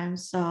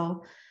sometimes.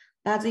 So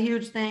that's a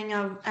huge thing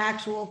of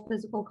actual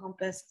physical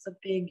compass. It's a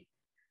big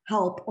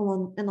help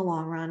in the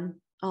long run.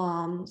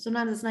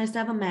 Sometimes it's nice to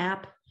have a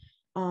map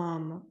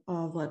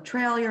of what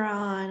trail you're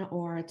on,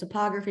 or a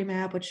topography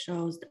map, which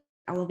shows the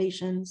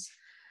elevations.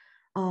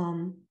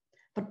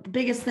 But the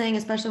biggest thing,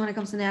 especially when it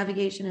comes to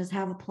navigation, is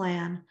have a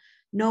plan.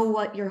 Know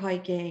what you're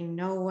hiking,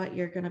 know what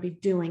you're going to be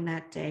doing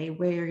that day,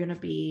 where you're going to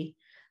be,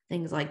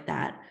 things like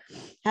that.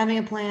 Having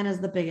a plan is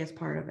the biggest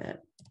part of it.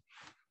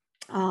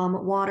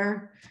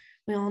 Water,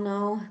 we all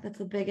know that's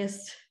the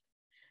biggest.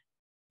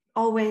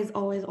 Always,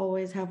 always,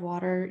 always have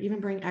water. Even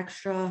bring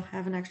extra,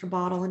 have an extra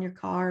bottle in your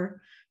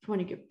car for when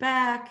you get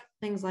back,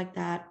 things like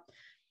that.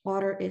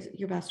 Water is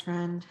your best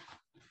friend.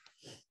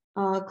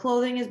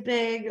 Clothing is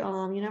big.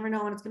 You never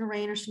know when it's going to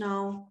rain or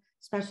snow,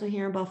 especially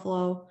here in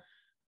Buffalo.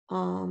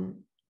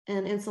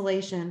 And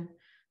insulation.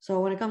 So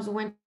when it comes to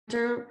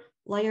winter,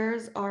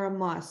 layers are a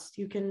must.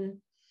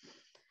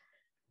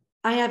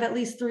 I have at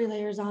least 3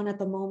 layers on at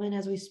the moment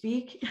as we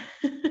speak.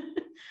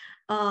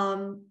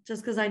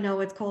 Just because I know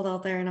it's cold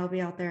out there and I'll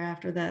be out there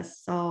after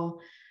this.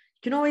 So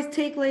you can always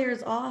take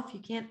layers off.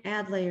 You can't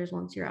add layers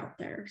once you're out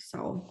there.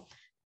 So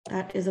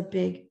that is a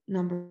big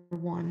number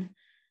 1.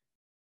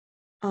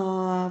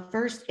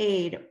 First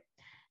aid,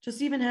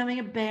 just even having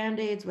a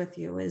Band-Aids with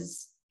you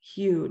is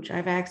huge.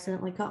 I've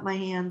accidentally cut my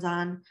hands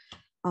on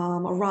a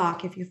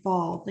rock if you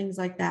fall, things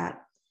like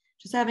that.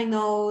 Just having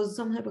those,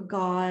 some type of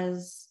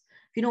gauze.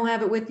 If you don't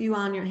have it with you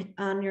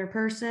on your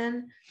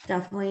person,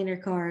 definitely in your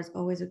car is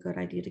always a good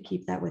idea to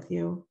keep that with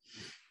you.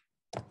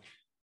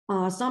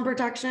 Sun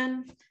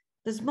protection.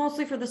 This is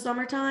mostly for the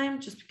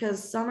summertime, just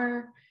because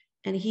summer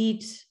and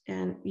heat,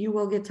 and you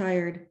will get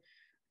tired.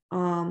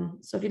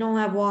 So if you don't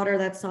have water,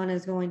 that sun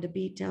is going to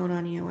beat down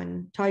on you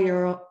and tire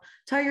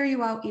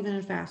you out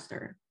even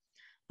faster.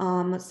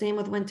 Same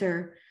with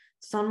winter.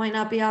 Sun might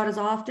not be out as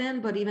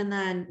often, but even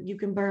then you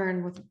can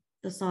burn with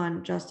the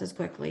sun just as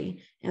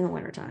quickly in the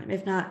wintertime,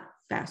 if not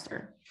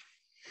faster.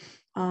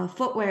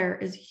 Footwear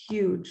is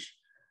huge.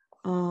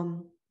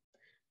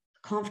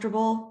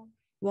 Comfortable,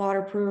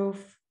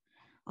 waterproof.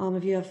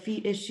 If you have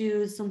feet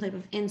issues, some type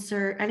of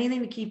insert, anything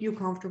to keep you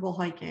comfortable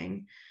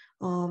hiking.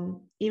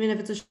 Even if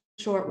it's a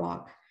short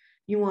walk,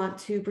 you want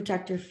to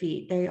protect your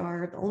feet. They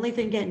are the only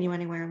thing getting you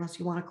anywhere unless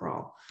you want to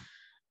crawl.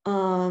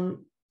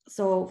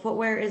 So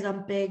footwear is a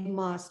big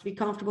must. Be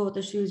comfortable with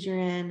the shoes you're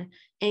in,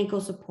 ankle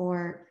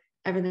support,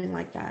 everything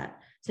like that.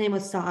 Same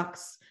with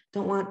socks.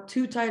 Don't want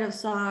too tight of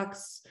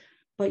socks,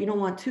 but you don't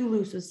want too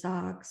loose of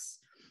socks.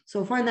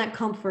 So find that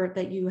comfort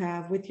that you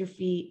have with your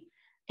feet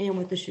and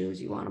with the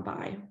shoes you want to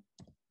buy.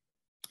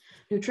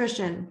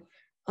 Nutrition.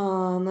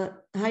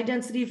 High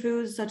density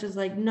foods such as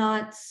like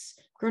nuts,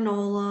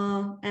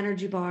 granola,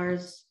 energy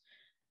bars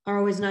are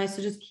always nice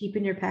to just keep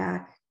in your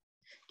pack,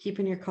 keep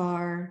in your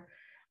car.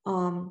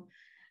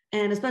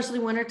 And especially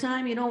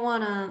wintertime, you don't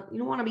want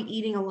to be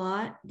eating a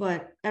lot,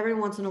 but every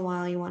once in a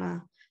while you want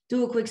to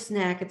do a quick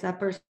snack. It's that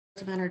burst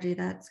of energy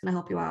that's going to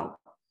help you out.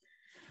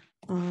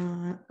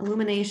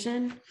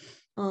 Illumination.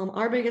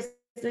 Our biggest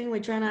thing,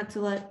 we try not to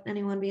let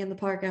anyone be in the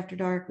park after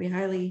dark. We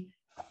highly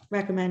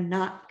recommend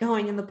not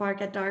going in the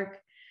park at dark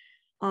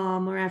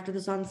or after the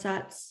sun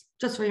sets,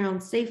 just for your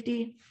own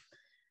safety.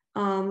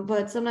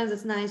 But sometimes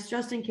it's nice,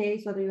 just in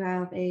case, whether you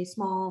have a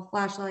small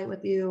flashlight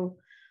with you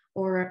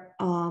or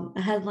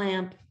a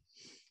headlamp,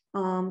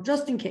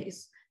 just in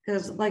case.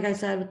 Because like I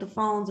said, with the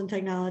phones and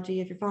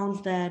technology, if your phone's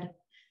dead,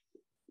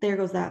 there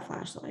goes that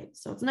flashlight.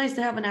 So it's nice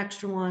to have an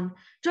extra one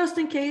just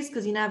in case,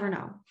 because you never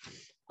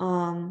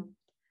know.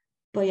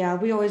 But yeah,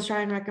 we always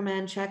try and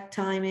recommend check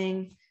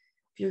timing.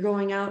 If you're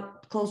going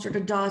out closer to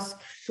dusk,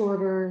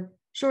 shorter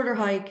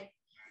hike,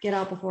 get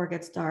out before it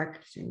gets dark.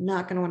 So you're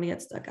not going to want to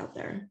get stuck out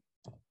there.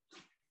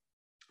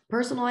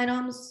 Personal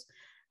items.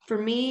 For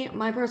me,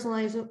 my personal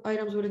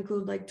items would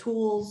include like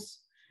tools.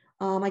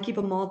 I keep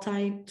a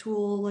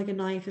multi-tool, like a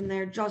knife in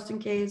there, just in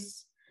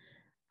case.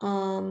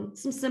 Some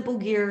simple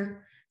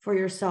gear for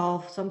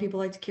yourself. Some people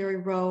like to carry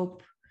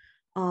rope.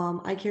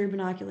 I carry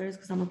binoculars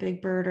because I'm a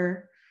big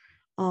birder.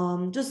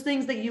 Just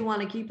things that you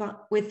want to keep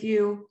up with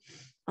you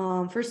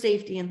for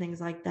safety and things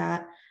like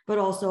that, but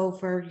also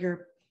for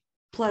your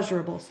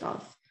pleasurable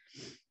stuff.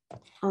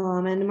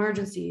 And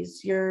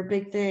emergencies, your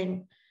big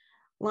thing.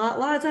 A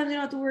lot of times you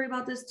don't have to worry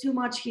about this too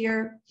much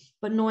here,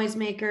 but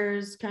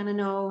noisemakers kind of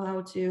know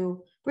how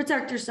to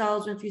protect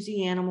yourselves if you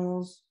see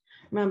animals.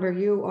 Remember,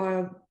 you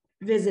are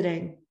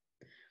visiting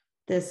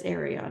this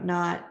area,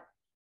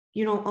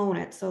 you don't own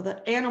it. So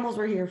the animals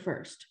were here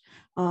first.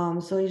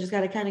 So you just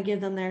got to kind of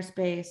give them their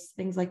space,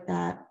 things like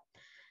that.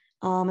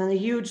 And the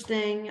huge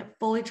thing,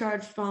 fully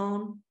charged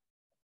phone,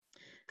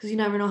 because you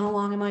never know how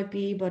long it might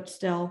be, but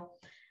still.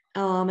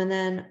 And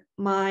then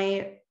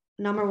my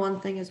number one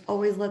thing is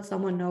always let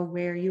someone know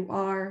where you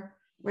are,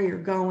 where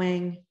you're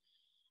going,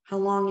 how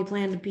long you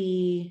plan to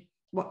be,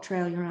 what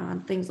trail you're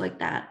on, things like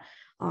that.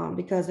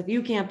 Because if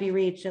you can't be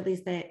reached, at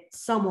least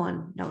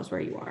someone knows where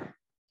you are.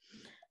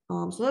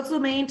 So that's the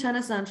main 10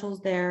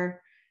 essentials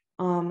there,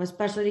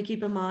 especially to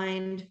keep in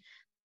mind.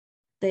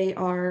 They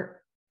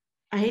are,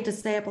 I hate to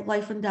say it, but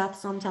life and death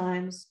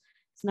sometimes.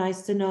 It's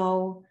nice to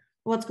know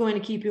what's going to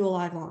keep you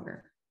alive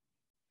longer.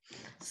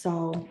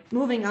 So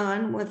moving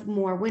on with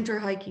more winter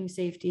hiking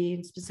safety,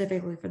 and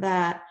specifically for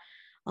that,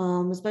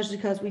 especially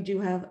because we do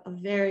have a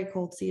very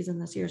cold season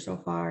this year so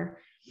far.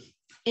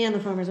 And the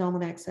Farmer's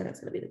Almanac said it's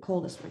going to be the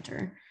coldest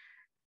winter.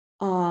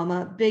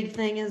 A big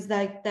thing is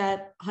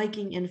that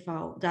hiking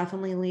info,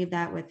 definitely leave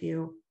that with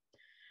you,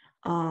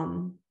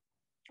 or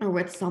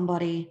with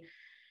somebody.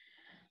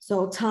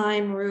 So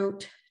time,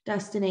 route,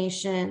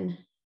 destination,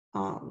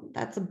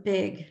 that's a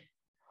big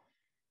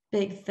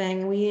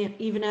thing. We,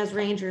 even as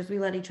rangers, we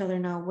let each other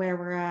know where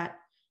we're at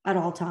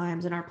all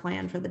times and our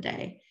plan for the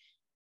day.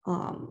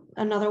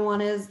 Another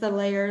one is the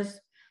layers.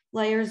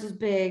 Layers is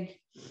big.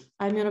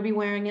 I'm going to be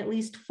wearing at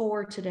least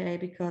 4 today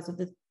because of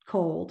the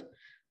cold,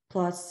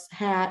 plus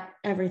hat,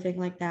 everything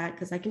like that.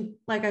 Because I can,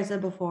 like I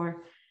said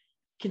before,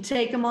 can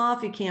take them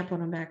off. You can't put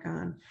them back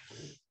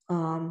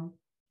on.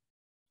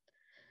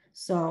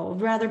 So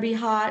I'd rather be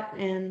hot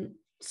and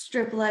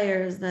strip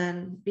layers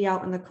than be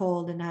out in the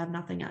cold and have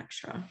nothing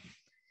extra.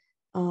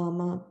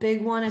 A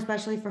big one,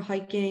 especially for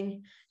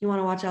hiking, you want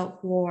to watch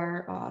out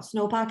for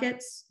snow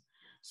pockets.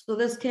 So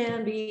this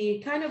can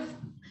be kind of,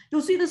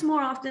 you'll see this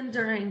more often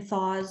during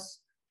thaws,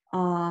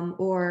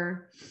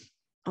 or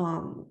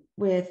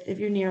with, if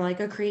you're near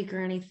like a creek or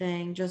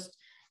anything, just,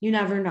 you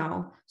never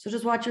know. So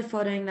just watch your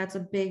footing. That's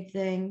a big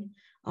thing.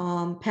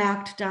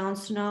 Packed down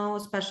snow,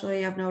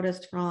 especially I've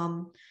noticed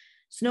from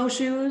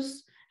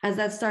snowshoes, as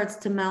that starts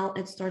to melt,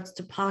 it starts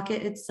to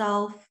pocket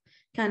itself,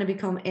 kind of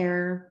become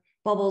air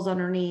bubbles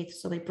underneath,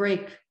 so they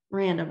break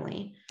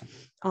randomly.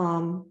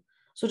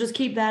 So just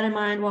keep that in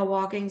mind while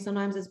walking.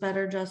 Sometimes it's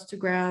better just to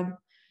grab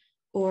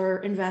or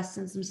invest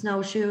in some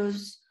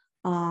snowshoes.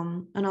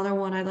 Another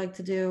one I like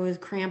to do is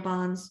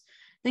crampons,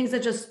 things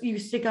that just you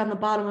stick on the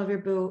bottom of your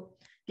boot,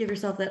 give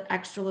yourself that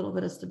extra little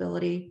bit of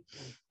stability.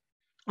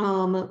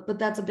 But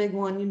that's a big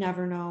one. You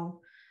never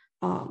know.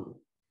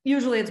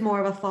 Usually it's more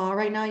of a thaw.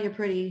 Right now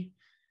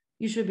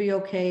you should be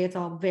okay. It's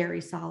all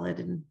very solid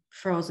and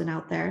frozen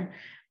out there.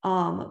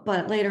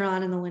 But later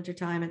on in the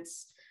wintertime,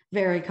 it's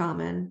very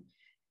common.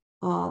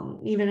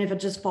 Even if it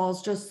just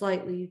falls just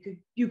slightly,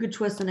 you could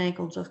twist an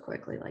ankle just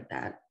quickly like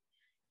that.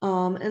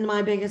 And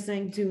my biggest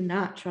thing, do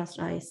not trust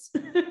ice.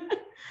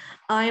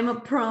 I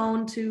am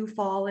prone to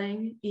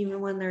falling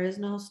even when there is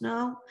no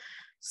snow.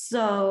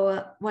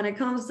 So when it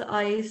comes to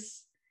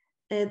ice,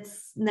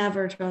 it's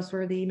never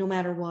trustworthy, no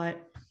matter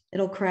what.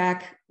 It'll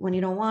crack when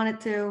you don't want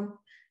it to,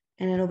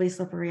 and it'll be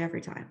slippery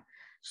every time.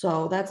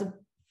 So that's a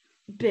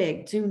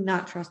big, do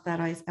not trust that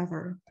ice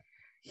ever.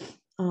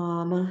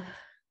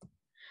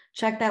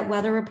 Check that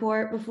weather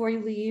report before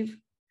you leave,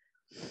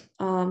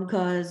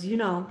 because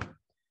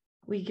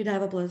we could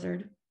have a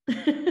blizzard.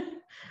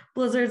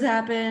 Blizzards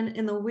happen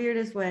in the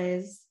weirdest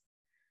ways.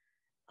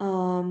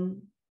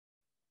 And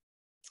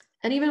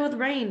even with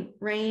rain,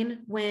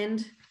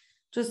 wind,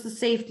 just the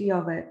safety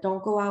of it.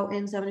 Don't go out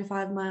in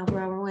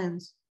 75-mile-per-hour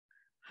winds.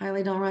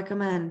 Highly don't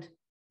recommend.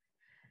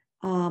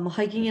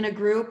 Hiking in a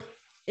group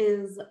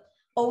is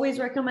always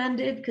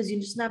recommended because you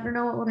just never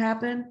know what would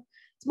happen.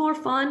 It's more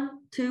fun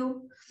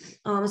too,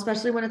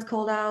 especially when it's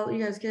cold out.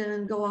 You guys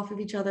can go off of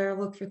each other,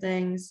 look for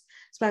things,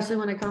 especially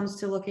when it comes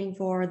to looking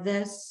for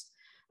this,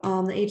 the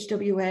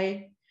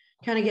HWA.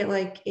 Kind of get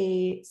like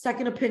a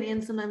second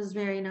opinion. Sometimes it's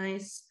very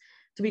nice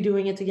to be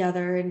doing it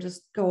together and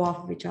just go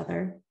off of each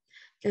other.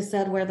 Like I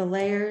said, wear the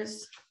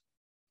layers,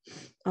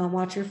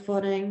 watch your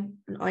footing.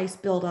 An ice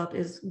buildup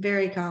is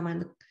very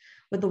common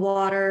with the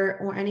water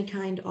or any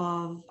kind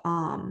of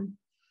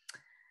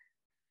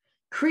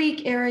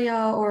creek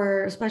area,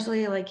 or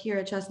especially like here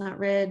at Chestnut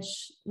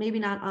Ridge, maybe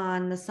not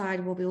on the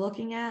side we'll be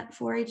looking at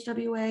for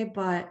HWA,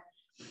 but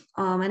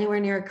anywhere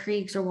near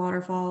creeks or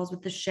waterfalls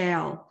with the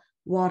shale,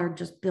 water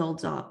just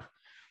builds up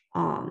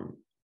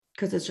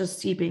because it's just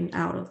seeping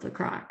out of the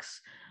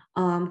cracks.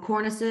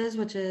 Cornices,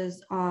 which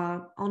is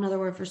another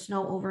word for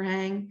snow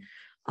overhang.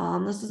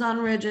 This is on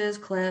ridges,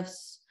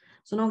 cliffs,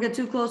 so don't get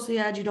too close to the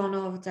edge. You don't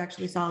know if it's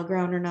actually solid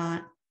ground or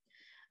not.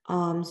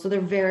 So they're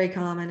very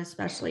common,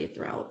 especially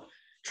throughout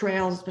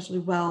trails, especially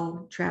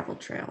well-traveled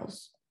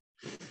trails.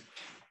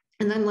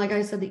 And then, like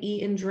I said, the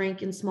eat and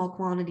drink in small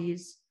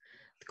quantities.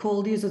 The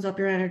cold uses up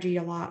your energy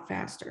a lot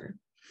faster.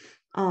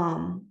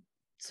 So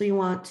you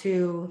want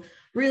to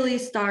really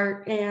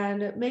start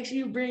and make sure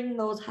you bring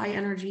those high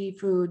energy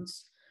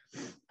foods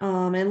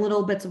and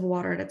little bits of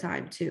water at a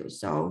time too.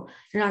 So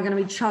you're not going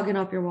to be chugging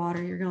up your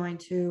water. You're going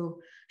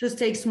to just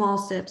take small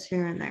sips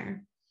here and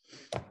there.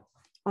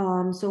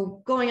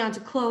 So going on to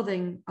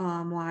clothing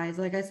wise,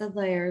 like I said,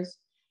 layers.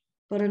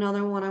 But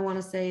another one I want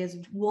to say is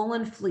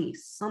woolen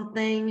fleece,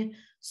 something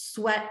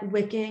sweat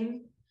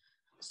wicking.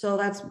 So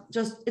that's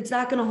just, it's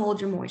not going to hold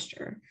your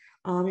moisture.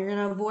 You're going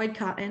to avoid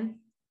cotton.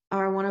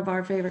 One of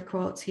our favorite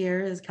quotes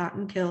here is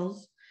cotton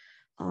kills.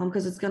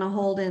 because it's going to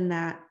hold in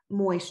that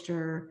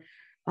moisture.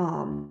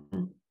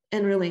 And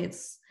really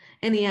it's,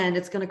 in the end,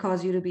 it's going to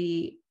cause you to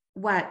be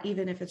wet,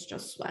 even if it's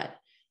just sweat.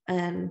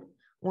 And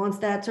once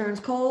that turns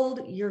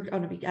cold, you're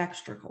going to be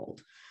extra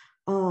cold.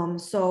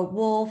 So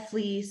wool,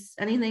 fleece,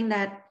 anything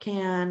that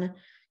can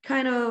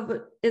kind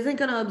of isn't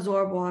going to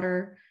absorb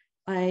water.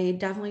 I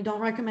definitely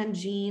don't recommend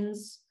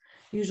jeans.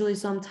 Usually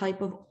some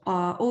type of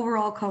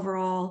overall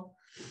coverall.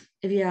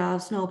 If you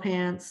have snow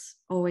pants,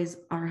 always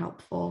are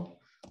helpful.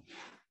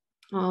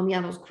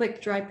 Yeah, those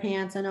quick dry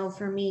pants. I know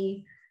for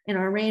me, in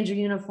our ranger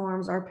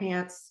uniforms, our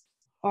pants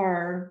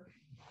are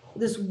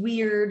this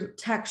weird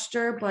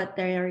texture, but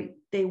they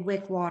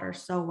wick water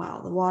so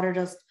well. The water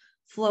just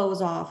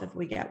flows off if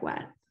we get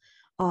wet.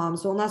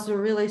 So unless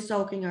we're really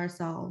soaking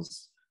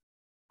ourselves,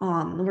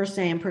 we're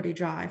staying pretty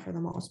dry for the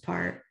most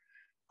part.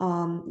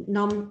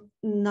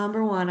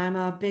 Number one, I'm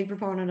a big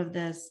proponent of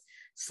this,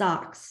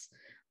 socks.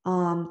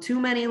 Too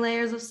many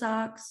layers of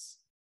socks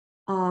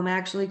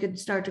actually could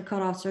start to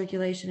cut off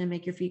circulation and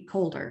make your feet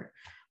colder.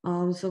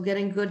 So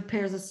getting good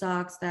pairs of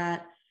socks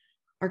that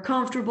are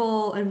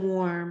comfortable and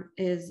warm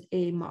is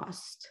a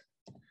must.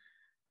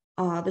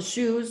 The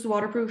shoes,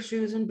 waterproof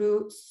shoes and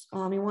boots.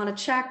 You want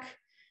to check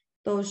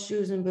those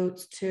shoes and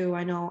boots too.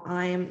 I know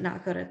I am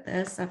not good at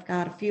this. I've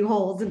got a few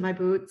holes in my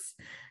boots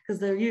because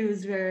they're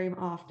used very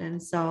often.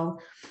 So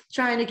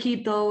trying to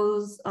keep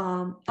those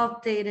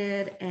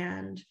updated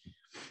and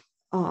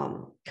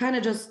kind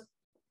of just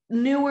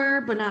newer,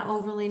 but not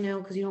overly new,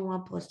 because you don't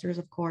want blisters,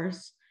 of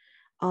course.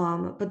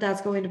 But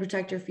that's going to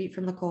protect your feet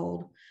from the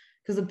cold,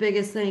 because the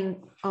biggest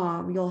thing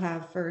you'll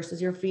have first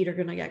is your feet are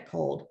going to get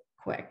cold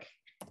quick.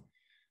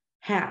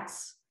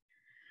 Hats.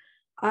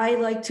 I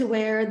like to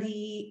wear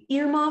the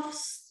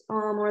earmuffs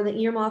or the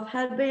earmuff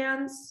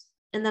headbands,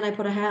 and then I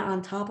put a hat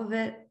on top of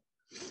it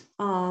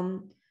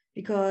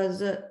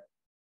because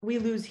we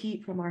lose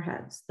heat from our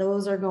heads.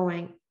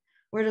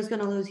 We're just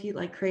going to lose heat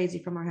like crazy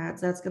from our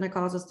heads. That's going to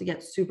cause us to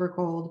get super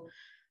cold.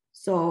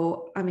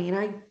 So, I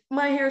mean,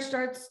 my hair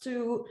starts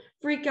to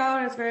freak out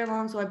and it's very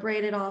long, so I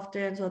braid it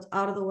often so it's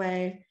out of the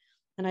way,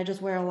 and I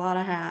just wear a lot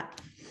of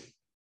hat.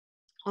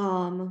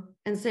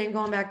 And same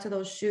going back to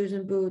those shoes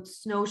and boots,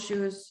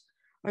 snowshoes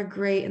are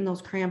great, and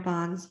those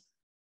crampons.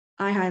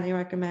 I highly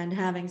recommend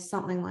having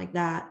something like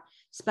that,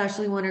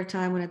 especially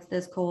wintertime when it's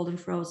this cold and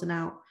frozen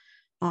out.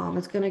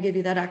 It's going to give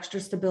you that extra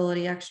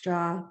stability,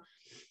 extra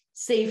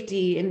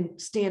safety in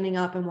standing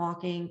up and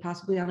walking,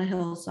 possibly on a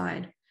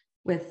hillside,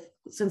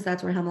 since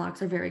that's where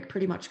hemlocks are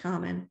pretty much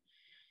common.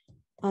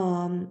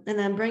 And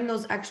then bring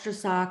those extra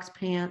socks,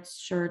 pants,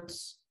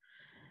 shirts.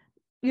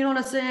 You don't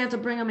necessarily have to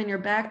bring them in your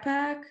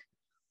backpack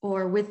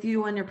or with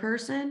you on your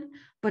person,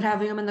 but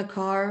having them in the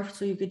car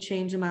so you could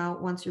change them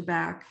out once you're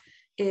back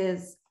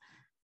is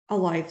a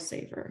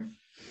lifesaver.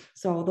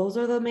 So those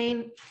are the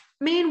main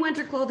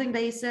winter clothing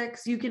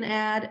basics. You can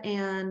add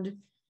and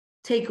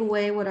take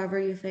away whatever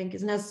you think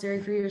is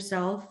necessary for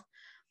yourself.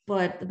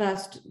 But the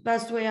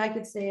best way I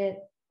could say it,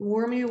 the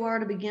warmer you are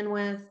to begin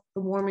with,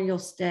 the warmer you'll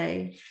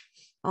stay.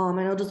 And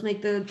it'll just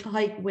make the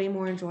hike way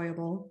more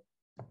enjoyable.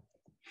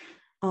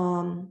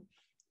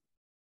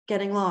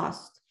 Getting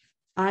lost.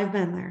 I've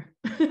been there.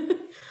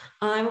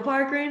 I'm a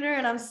park ranger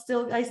and I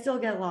still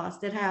get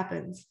lost. It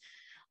happens.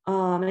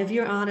 If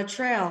you're on a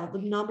trail, the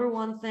number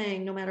one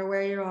thing, no matter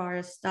where you are,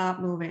 is stop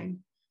moving.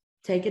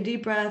 Take a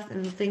deep breath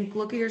and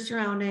look at your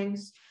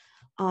surroundings.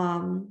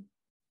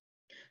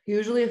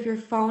 Usually if your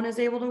phone is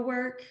able to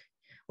work,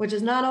 which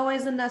is not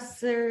always a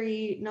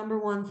necessary number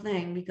one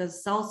thing,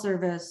 because cell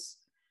service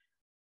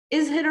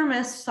is hit or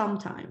miss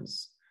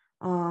sometimes.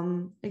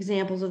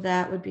 Examples of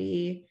that would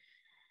be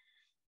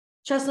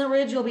Chestnut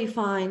Ridge, you'll be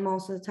fine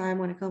most of the time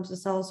when it comes to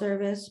cell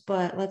service,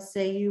 but let's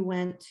say you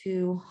went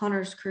to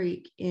Hunter's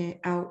Creek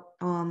out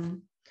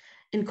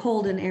in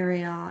Colden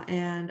area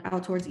and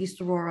out towards East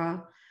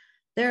Aurora.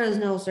 There is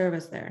no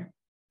service there.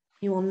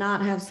 You will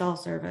not have cell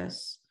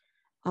service.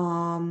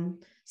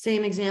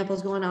 Same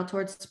examples going out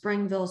towards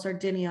Springville,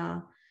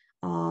 Sardinia,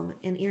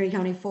 in Erie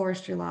County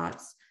forestry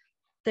lots.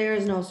 There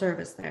is no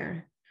service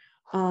there.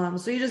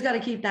 So you just got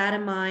to keep that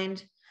in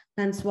mind.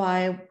 That's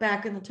why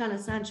back in the 10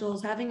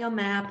 essentials, having a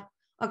map,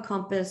 a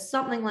compass,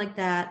 something like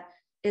that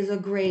is a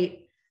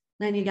great,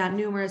 then you got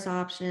numerous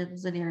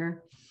options and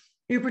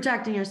you're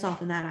protecting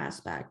yourself in that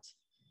aspect.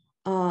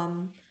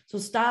 So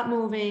stop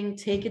moving,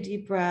 take a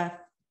deep breath,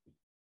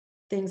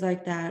 things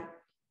like that.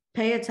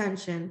 Pay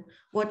attention.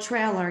 What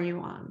trail are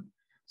you on?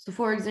 So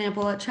for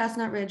example, at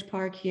Chestnut Ridge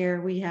Park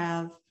here, we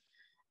have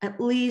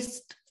at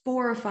least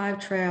 4 or 5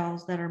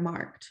 trails that are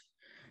marked.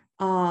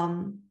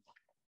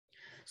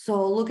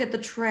 So look at the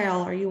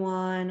trail. Are you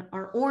on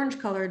our orange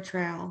colored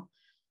trail?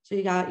 So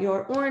you got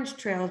your orange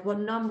trails. What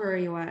number are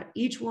you at?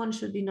 Each one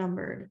should be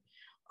numbered.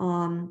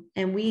 And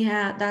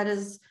that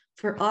is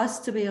for us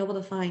to be able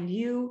to find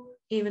you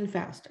even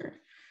faster.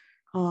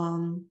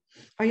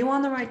 Are you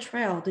on the right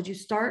trail? Did you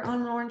start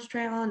on an orange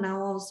trail and now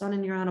all of a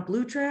sudden you're on a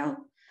blue trail?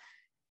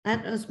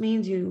 That just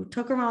means you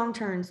took a wrong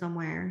turn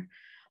somewhere.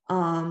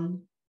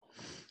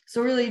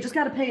 So really, you just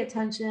got to pay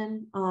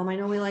attention. I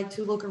know we like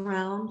to look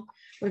around,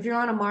 but if you're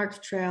on a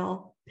marked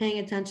trail, paying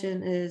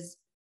attention is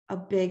a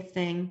big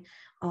thing.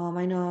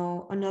 I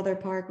know another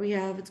park we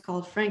have, it's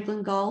called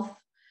Franklin Gulf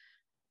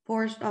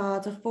Forest.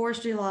 It's a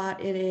forestry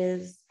lot. It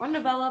is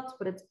undeveloped,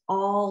 but it's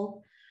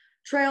all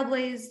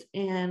trailblazed,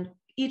 and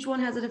each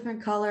one has a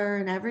different color,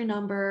 and every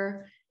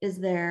number is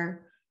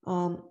there.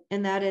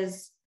 And that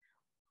is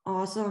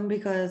awesome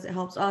because it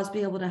helps us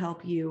be able to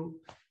help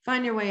you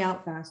find your way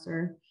out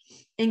faster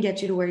and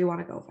get you to where you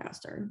want to go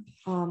faster.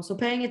 So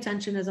paying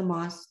attention is a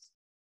must.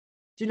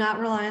 Do not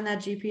rely on that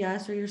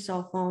GPS or your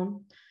cell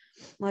phone.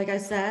 Like I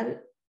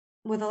said,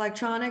 with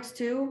electronics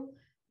too,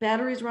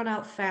 batteries run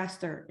out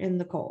faster in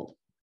the cold.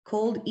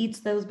 Cold eats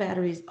those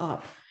batteries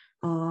up.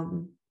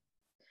 Not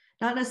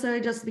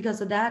necessarily just because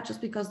of that,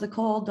 just because the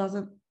cold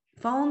doesn't,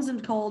 phones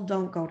and cold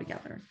don't go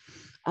together.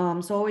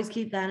 So always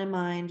keep that in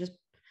mind. Just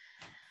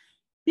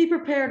be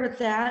prepared with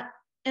that.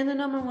 And the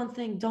number one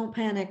thing, don't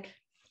panic.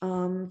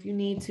 If you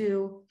need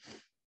to,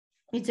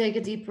 you take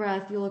a deep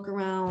breath, you look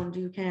around,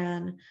 you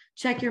can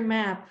check your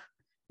map.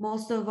 I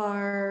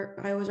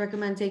always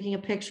recommend taking a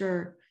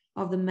picture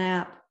of the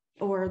map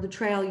or the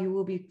trail you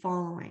will be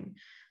following.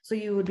 So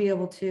you would be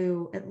able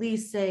to at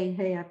least say,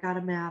 hey, I've got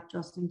a map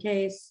just in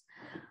case.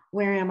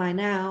 Where am I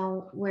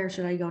now? Where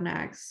should I go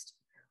next?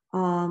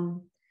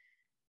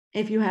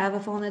 If you have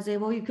a phone that's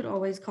able, you could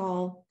always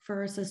call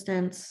for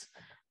assistance.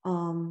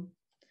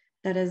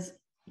 That is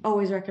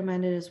always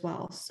recommended as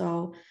well.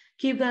 So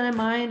keep that in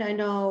mind. I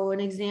know an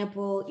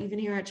example, even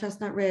here at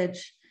Chestnut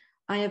Ridge,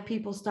 I have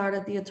people start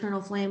at the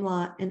Eternal Flame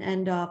lot and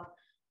end up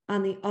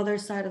on the other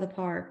side of the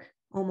park,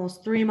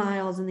 almost 3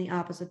 miles in the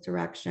opposite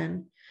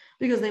direction,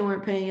 because they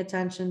weren't paying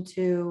attention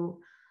to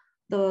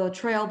the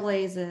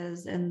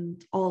trailblazes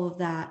and all of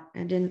that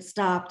and didn't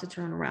stop to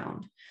turn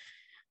around.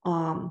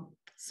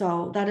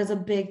 So that is a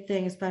big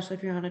thing, especially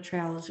if you're on a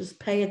trail, is just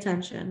pay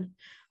attention.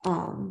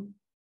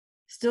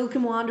 Still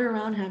can wander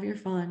around, have your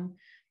fun,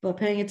 but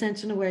paying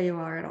attention to where you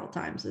are at all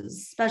times is,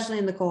 especially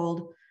in the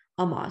cold,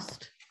 a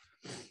must.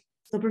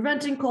 So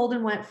preventing cold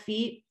and wet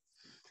feet.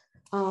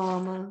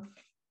 Went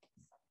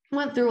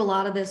through a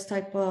lot of this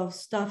type of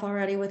stuff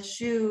already with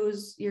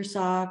shoes, your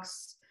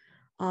socks,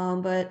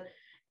 but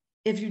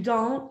if you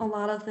don't, a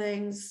lot of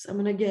things, I'm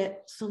going to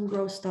get some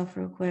gross stuff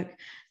real quick,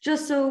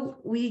 just so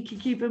we can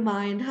keep in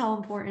mind how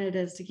important it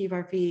is to keep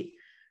our feet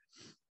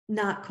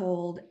not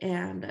cold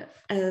and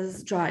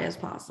as dry as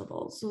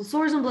possible. So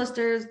sores and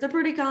blisters, they're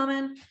pretty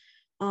common,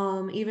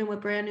 even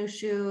with brand new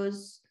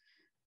shoes,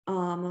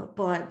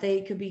 but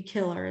they could be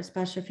killer,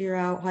 especially if you're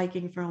out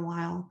hiking for a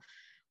while.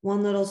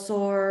 One little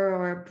sore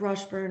or a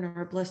brush burn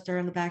or a blister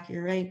on the back of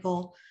your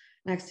ankle,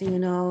 next thing you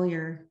know,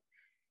 you're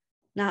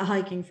not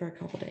hiking for a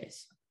couple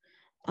days.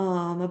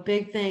 A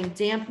big thing,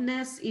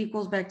 dampness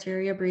equals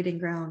bacteria breeding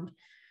ground.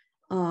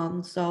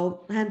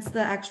 So hence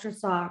the extra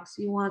socks.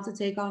 You want to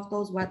take off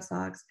those wet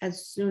socks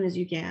as soon as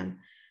you can.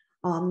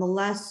 The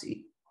less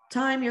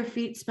time your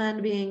feet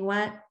spend being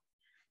wet,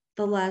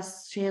 the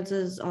less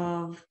chances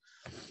of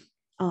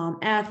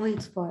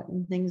athlete's foot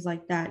and things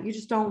like that. You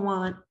just don't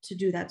want to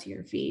do that to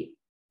your feet.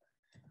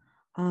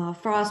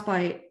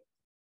 Frostbite,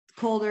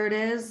 colder it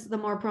is, the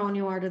more prone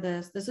you are to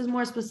this. This is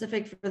more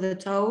specific for the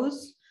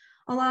toes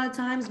a lot of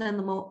times than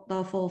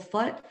the full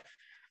foot.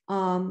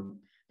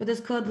 But this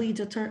could lead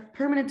to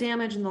permanent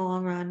damage in the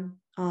long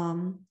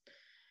run.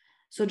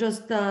 So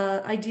just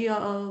the idea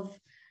of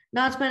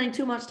not spending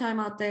too much time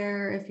out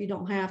there if you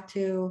don't have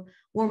to,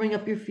 warming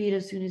up your feet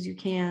as soon as you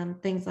can,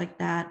 things like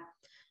that,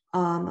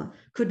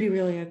 could be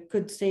really a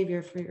good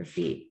savior for your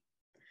feet.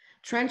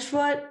 Trench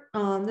foot,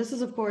 this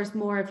is of course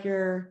more if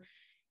you're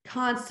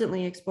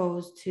constantly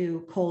exposed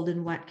to cold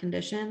and wet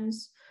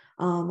conditions,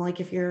 like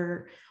if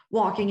you're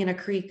walking in a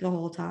creek the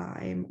whole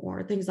time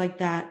or things like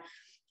that.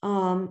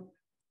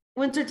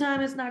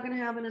 Wintertime is not going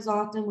to happen as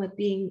often with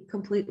being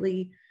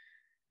completely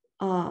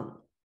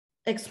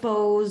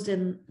exposed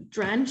and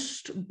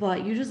drenched,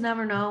 but you just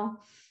never know.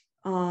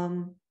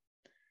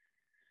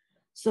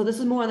 So this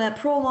is more of that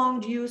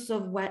prolonged use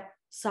of wet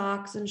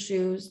socks and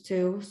shoes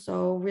too.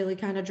 So really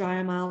kind of dry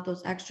them out.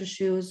 Those extra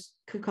shoes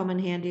could come in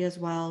handy as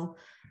well.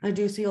 I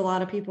do see a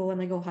lot of people when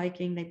they go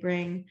hiking, they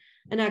bring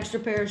an extra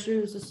pair of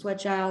shoes to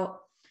switch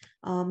out.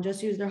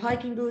 Just use their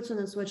hiking boots and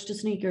then switch to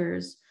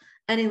sneakers.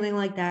 Anything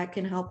like that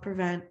can help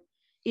prevent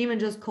even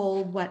just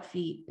cold, wet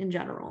feet in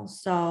general.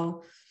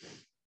 So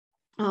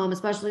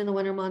especially in the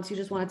winter months, you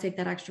just want to take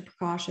that extra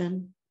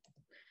precaution.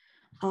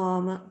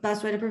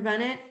 Best way to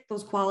prevent it,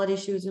 those quality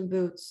shoes and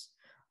boots.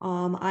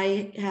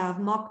 I have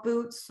muck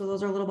boots, so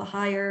those are a little bit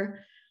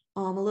higher,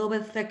 a little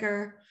bit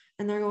thicker,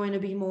 and they're going to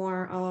be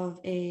more of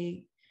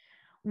a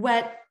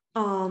wet,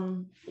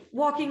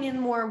 walking in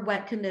more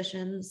wet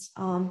conditions.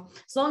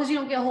 As long as you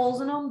don't get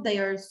holes in them, they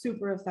are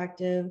super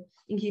effective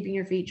in keeping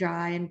your feet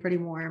dry and pretty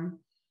warm.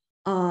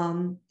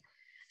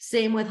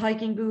 Same with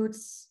hiking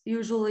boots.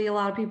 Usually a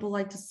lot of people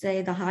like to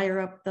say the higher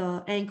up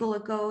the ankle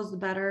it goes, the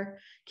better.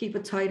 Keep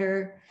it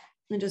tighter.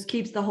 It just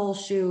keeps the whole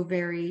shoe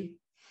very,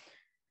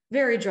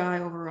 very dry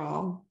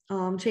overall.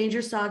 Change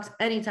your socks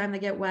anytime they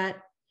get wet.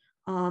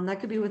 That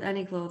could be with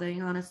any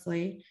clothing,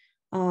 honestly.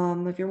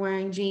 If you're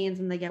wearing jeans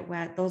and they get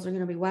wet, those are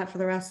going to be wet for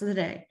the rest of the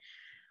day.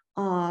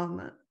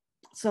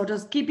 So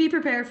just be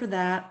prepared for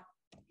that.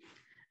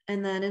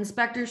 And then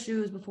inspect your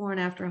shoes before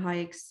and after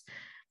hikes.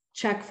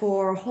 Check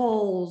for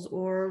holes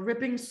or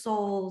ripping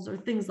soles or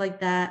things like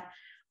that.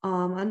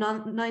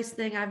 Another nice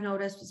thing I've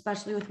noticed,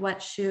 especially with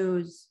wet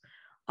shoes,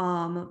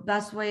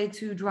 best way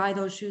to dry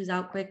those shoes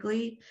out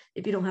quickly,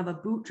 if you don't have a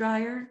boot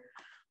dryer,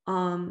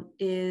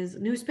 is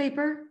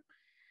newspaper.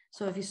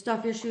 So if you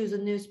stuff your shoes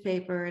in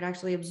newspaper, it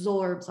actually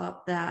absorbs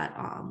up that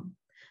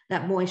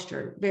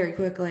moisture very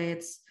quickly.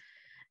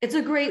 It's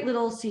a great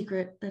little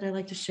secret that I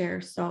like to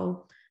share.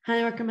 So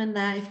highly recommend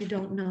that if you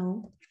don't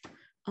know.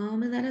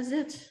 And that is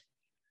it.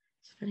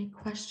 So any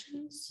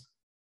questions?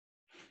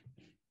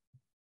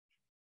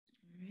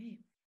 All right.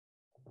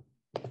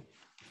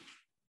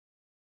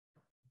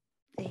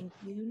 Thank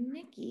you,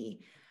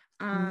 Nikki.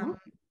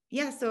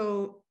 Yeah,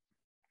 so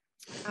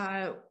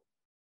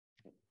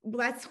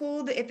let's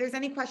hold, if there's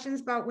any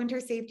questions about winter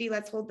safety,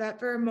 let's hold that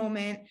for a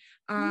moment.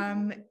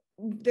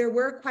 There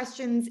were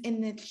questions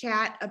in the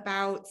chat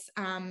about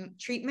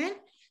treatment.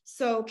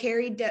 So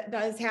Carrie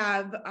does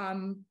have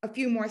a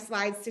few more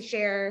slides to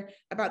share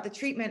about the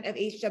treatment of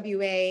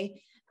HWA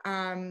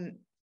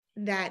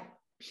that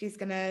she's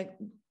gonna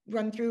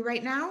run through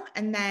right now.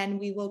 And then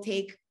we will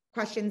take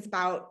questions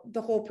about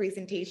the whole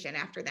presentation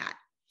after that.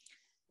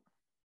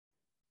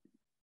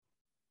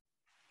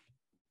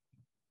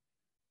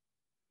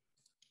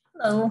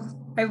 Hello,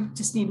 I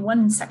just need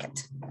 1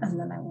 second and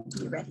then I will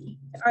be ready.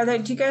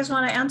 Do you guys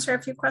want to answer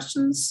a few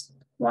questions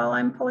while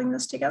I'm pulling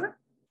this together?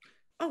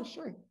 Oh,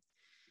 sure.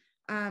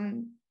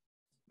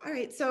 All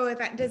right, so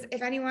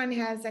if anyone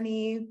has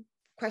any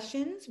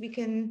questions, we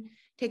can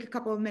take a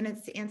couple of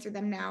minutes to answer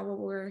them now while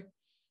we're.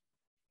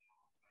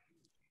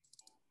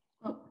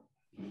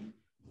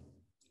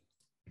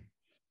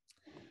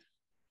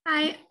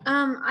 Hi,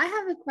 I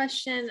have a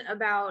question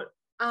about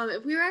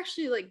if we were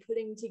actually like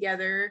putting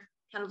together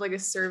kind of like a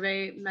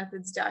survey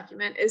methods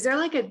document, is there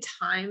like a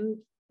time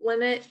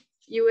limit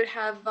you would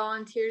have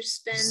volunteers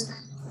spend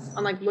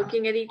on like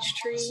looking at each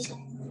tree?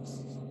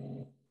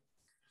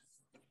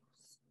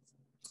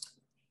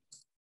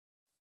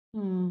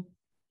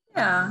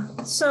 Yeah,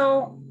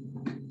 so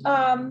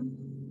I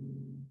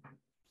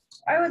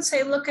would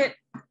say look at,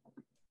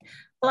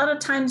 a lot of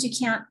times you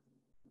can't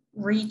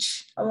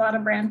reach a lot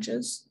of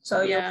branches.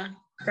 So yeah, you're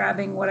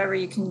grabbing whatever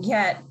you can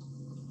get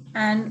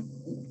and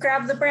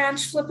grab the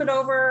branch, flip it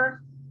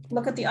over,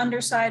 look at the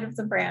underside of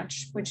the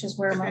branch, which is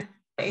where most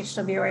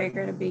of the HWA are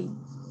going to be.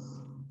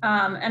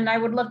 And I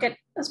would look at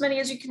as many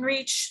as you can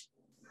reach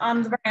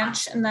on the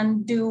branch and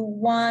then do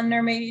 1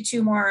 or maybe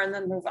 2 more and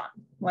then move on.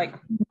 Like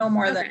no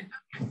more than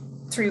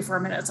 3 or 4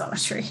 minutes on a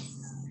tree.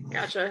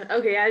 Gotcha.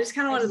 Okay, I just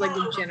kind of wanted like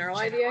the general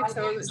idea because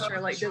I wasn't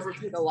sure like does it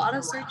take a lot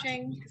of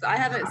searching, because I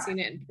haven't seen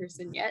it in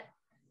person yet.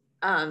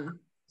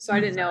 So I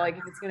didn't know like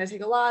if it's going to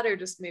take a lot or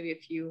just maybe a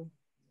few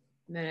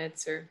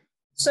minutes or.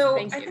 So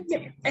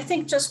I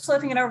think just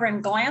flipping it over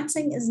and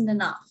glancing isn't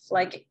enough.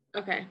 Like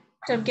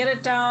to get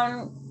it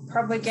down,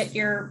 probably get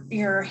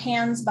your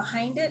hands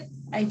behind it,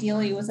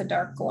 ideally with a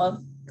dark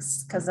glove,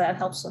 because that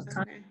helps with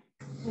contact.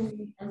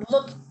 And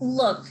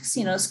look,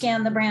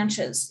 scan the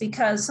branches,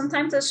 because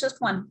sometimes it's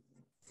just one.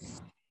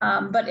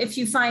 But if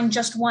you find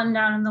just one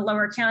down in the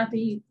lower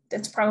canopy,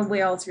 that's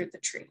probably all through the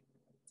tree.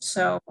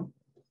 So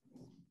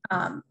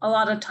a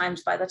lot of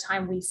times by the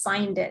time we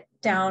find it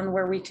down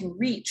where we can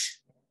reach,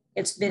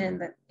 it's been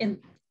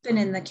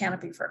in the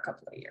canopy for a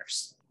couple of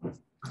years.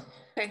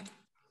 Okay,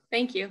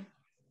 thank you.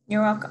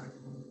 You're welcome.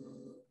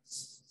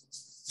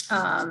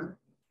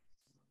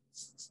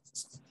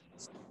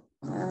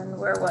 And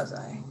where was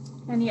I?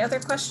 Any other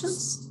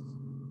questions?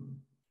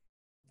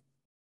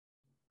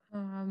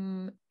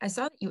 I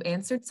saw that you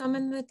answered some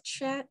in the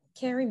chat,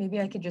 Carrie.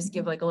 Maybe I could just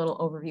give like a little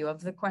overview of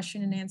the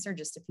question and answer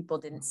just if people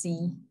didn't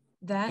see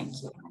that.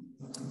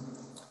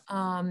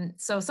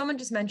 So someone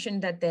just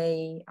mentioned that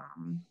they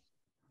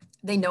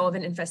know of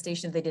an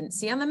infestation they didn't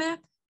see on the map.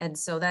 And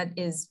so that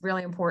is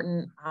really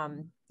important.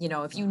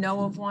 If you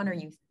know of one or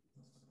you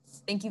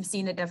think you've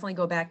seen it, definitely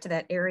go back to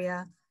that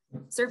area,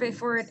 survey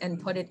for it,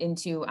 and put it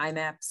into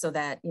iMap so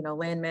that,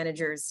 land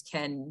managers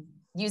can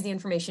use the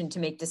information to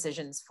make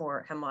decisions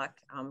for hemlock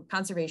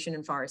conservation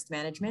and forest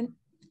management.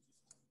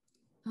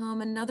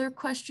 Another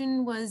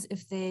question was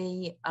if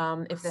the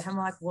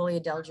hemlock woolly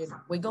adelgid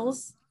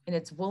wiggles in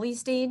its woolly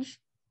stage,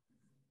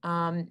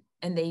 and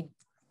they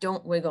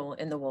don't wiggle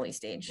in the woolly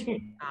stage.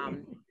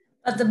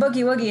 But the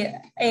boogie woogie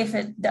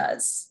aphid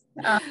does.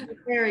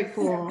 Very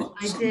cool.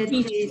 I did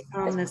see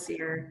some this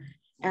year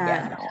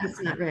at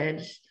Chestnut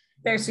Ridge.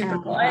 They're super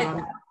cool.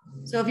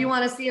 So if you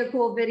want to see a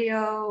cool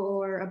video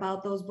or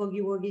about those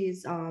boogie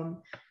woogies,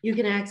 you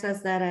can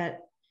access that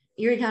at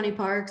Erie County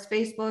Parks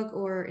Facebook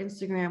or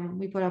Instagram.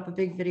 We put up a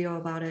big video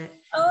about it.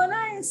 Oh,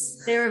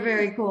 nice. They were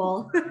very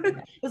cool. It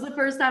was the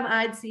first time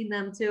I'd seen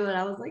them too, and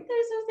I was like,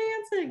 they're so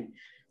dancing.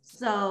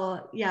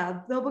 So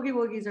yeah, the boogie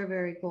woogies are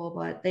very cool,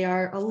 but they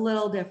are a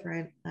little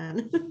different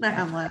than the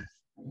hemlock.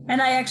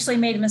 And I actually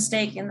made a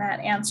mistake in that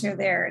answer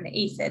there, an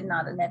aphid,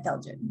 not an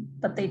adelgid,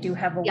 but they do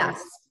have a Yes.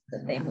 way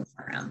that they move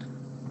around.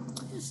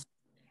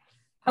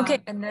 Okay.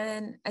 And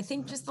then I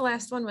think just the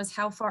last one was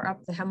how far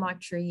up the hemlock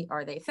tree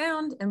are they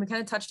found? And we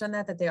kind of touched on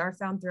that they are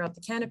found throughout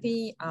the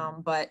canopy,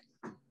 but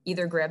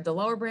either grab the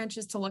lower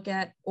branches to look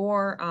at,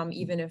 or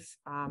even if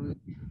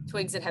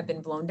twigs that have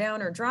been blown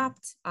down or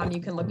dropped,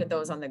 you can look at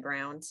those on the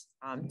ground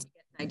to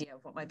get an idea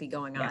of what might be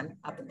going on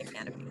up in the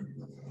canopy.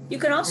 You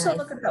can also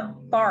look at the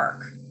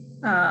bark.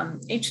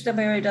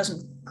 HWA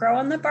doesn't grow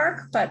on the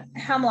bark, but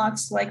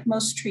hemlocks, like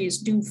most trees,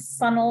 do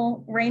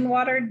funnel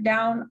rainwater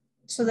down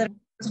so that it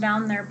goes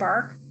down their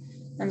bark.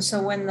 And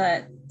so when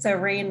the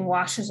rain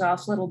washes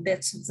off little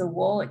bits of the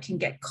wool, it can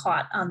get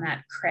caught on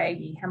that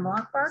craggy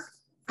hemlock bark.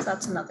 So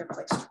that's another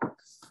place to look.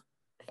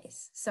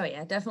 Nice. So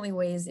yeah, definitely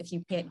ways if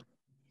you can't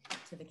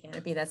get to the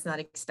canopy, that's not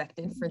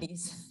expected for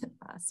these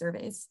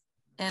surveys.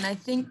 And I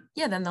think,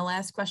 yeah, then the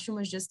last question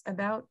was just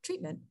about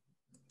treatment.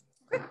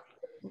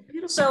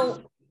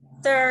 So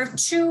there are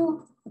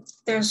two,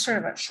 there's sort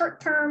of a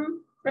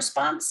short-term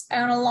response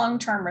and a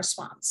long-term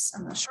response.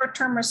 And the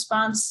short-term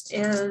response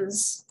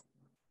is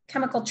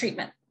chemical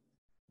treatment.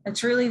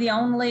 It's really the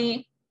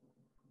only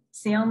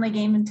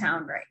game in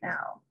town right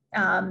now.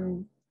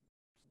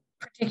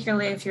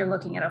 Particularly if you're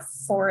looking at a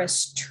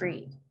forest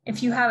tree.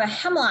 If you have a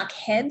hemlock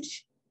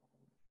hedge,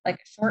 like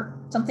a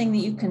short, something that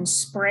you can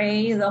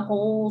spray the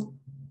whole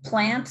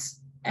plant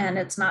and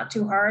it's not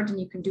too hard and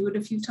you can do it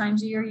a few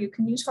times a year, you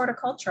can use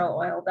horticultural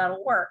oil,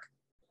 that'll work.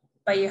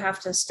 But you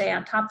have to stay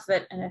on top of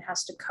it and it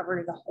has to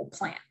cover the whole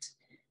plant,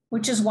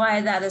 which is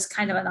why that is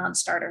kind of a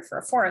non-starter for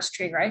a forest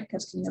tree, right?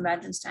 Because can you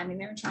imagine standing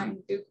there trying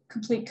to do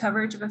complete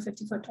coverage of a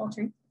 50-foot tall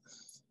tree?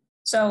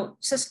 So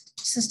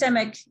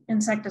systemic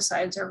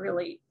insecticides are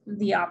really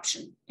the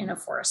option in a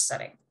forest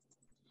setting.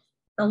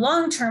 The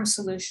long-term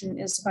solution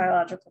is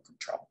biological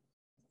control.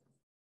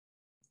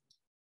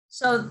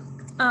 So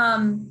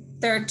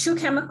there are two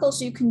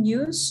chemicals you can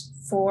use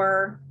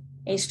for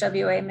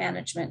HWA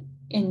management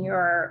in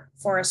your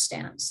forest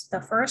stands.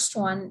 The first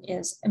one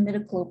is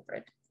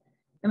imidacloprid.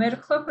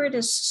 Imidacloprid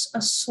is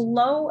a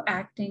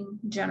slow-acting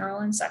general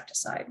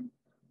insecticide.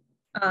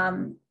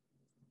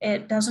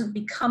 It doesn't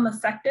become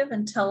effective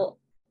until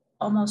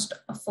almost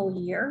a full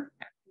year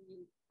after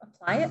you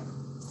apply it,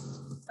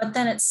 but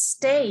then it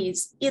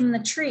stays in the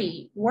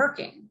tree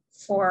working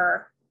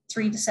for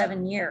 3 to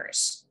 7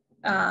 years,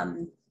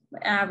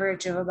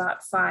 average of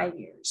about 5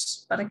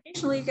 years, but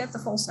occasionally you get the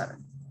full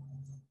 7.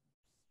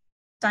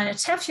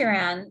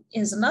 Dinotefuran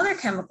is another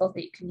chemical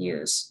that you can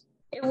use.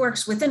 It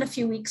works within a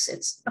few weeks.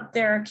 It's up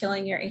there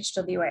killing your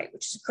HWA,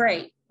 which is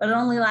great, but it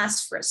only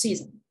lasts for a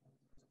season.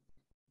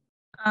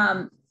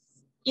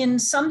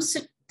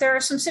 There are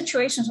some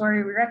situations where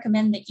we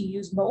recommend that you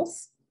use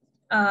both.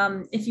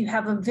 If you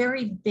have a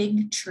very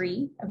big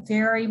tree, a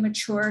very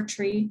mature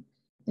tree,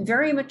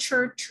 very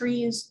mature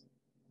trees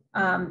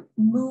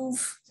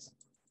move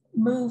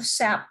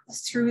sap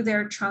through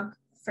their trunk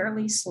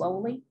fairly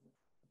slowly,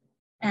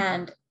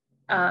 and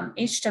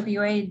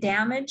HWA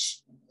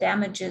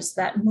damages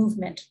that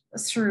movement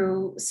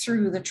through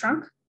the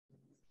trunk.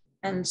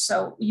 And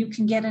so you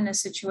can get in a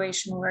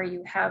situation where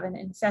you have an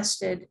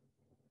infested,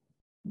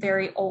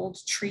 very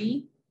old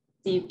tree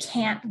that you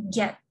can't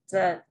get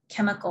the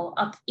chemical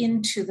up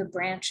into the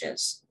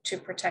branches to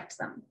protect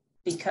them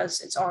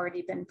because it's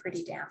already been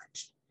pretty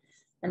damaged.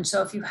 And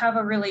so if you have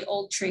a really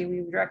old tree,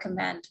 we would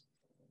recommend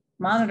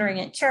monitoring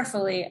it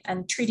carefully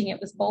and treating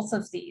it with both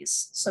of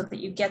these so that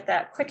you get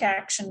that quick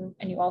action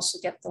and you also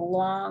get the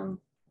long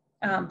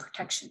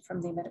protection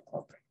from the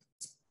imidacloprid.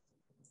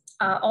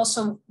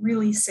 Also,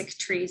 really sick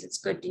trees, it's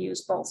good to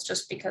use both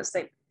just because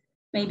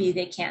maybe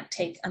they can't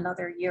take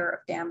another year of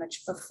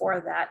damage before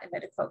that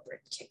imidacloprid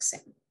kicks in.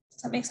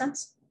 Does that make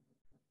sense?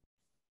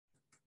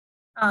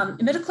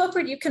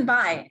 Imidacloprid you can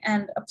buy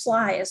and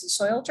apply as a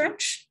soil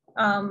drench.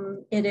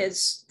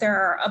 There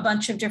are a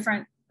bunch of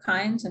different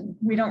kinds and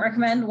we don't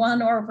recommend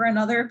one over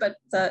another, but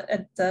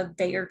the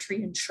Bayer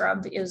tree and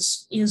shrub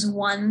is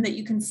one that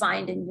you can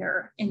find in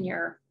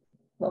your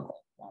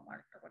local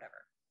Walmart or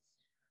whatever.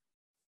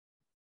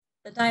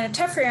 The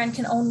dinotefuran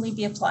can only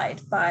be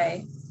applied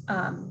by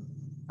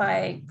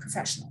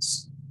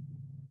professionals.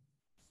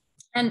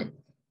 And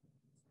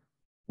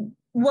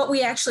what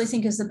we actually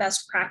think is the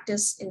best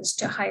practice is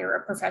to hire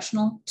a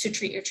professional to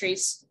treat your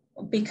trees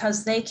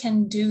because they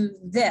can do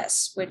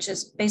this, which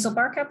is basal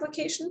bark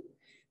application,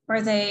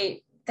 where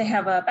they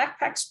have a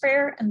backpack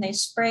sprayer and they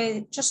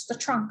spray just the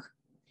trunk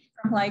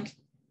from like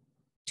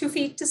 2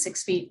 feet to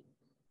 6 feet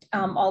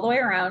all the way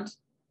around.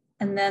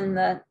 And then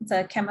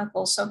the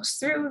chemical soaks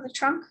through the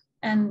trunk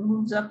and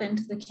moves up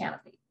into the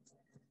canopy.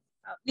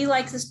 We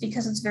like this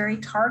because it's very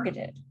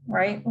targeted,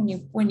 right?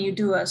 When you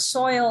do a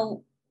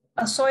soil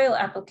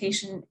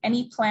application,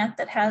 any plant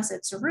that has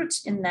its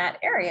roots in that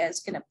area is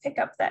going to pick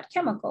up that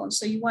chemical. And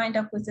so you wind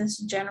up with this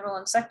general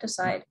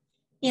insecticide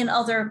in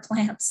other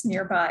plants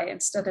nearby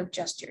instead of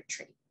just your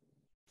tree.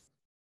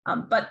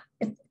 But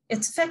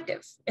it's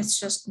effective. It's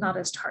just not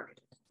as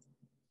targeted.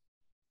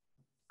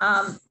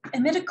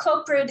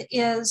 Imidacloprid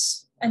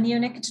is a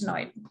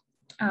neonicotinoid.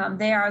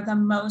 They are the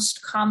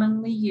most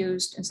commonly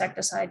used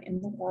insecticide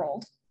in the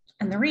world.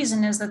 And the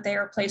reason is that they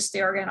replace the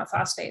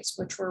organophosphates,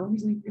 which were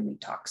really, really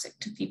toxic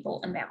to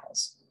people and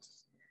mammals.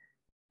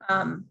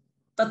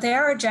 But they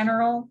are a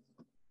general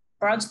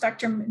broad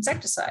spectrum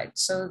insecticide.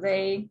 So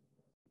they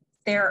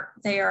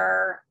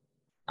are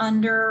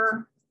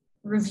under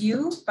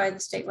review by the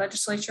state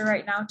legislature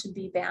right now to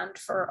be banned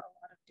for a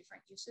lot of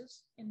different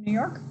uses in New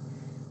York,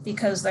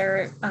 because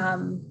there's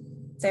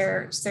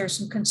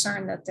some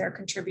concern that they're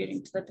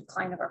contributing to the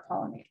decline of our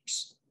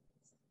pollinators.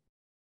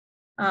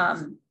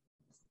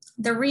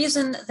 The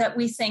reason that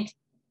we think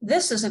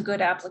this is a good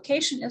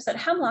application is that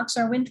hemlocks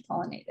are wind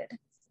pollinated.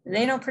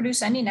 They don't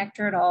produce any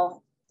nectar at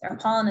all. Their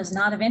pollen is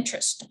not of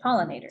interest to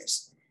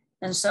pollinators.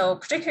 And so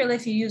particularly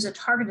if you use a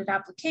targeted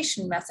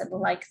application method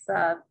like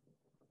the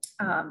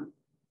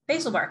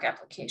basil bark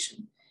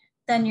application,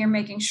 then you're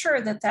making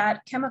sure that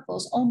that chemical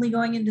is only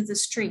going into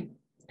this tree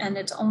and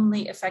it's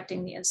only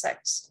affecting the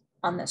insects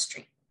on this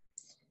tree.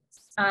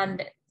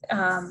 And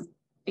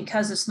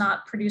because it's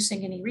not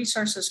producing any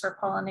resources for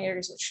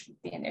pollinators, it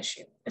shouldn't be an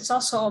issue. It's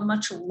also a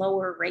much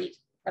lower rate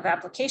of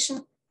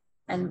application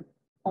and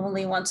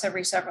only once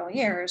every several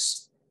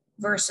years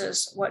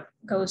versus what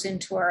goes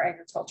into our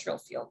agricultural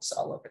fields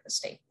all over the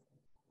state.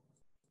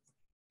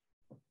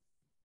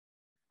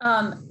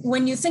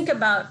 When you think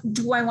about,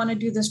 do I want to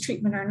do this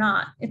treatment or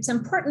not? It's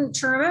important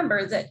to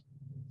remember that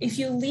if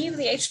you leave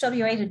the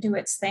HWA to do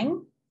its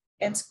thing,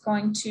 it's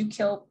going to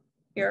kill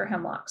your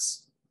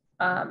hemlocks.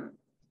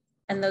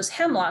 And those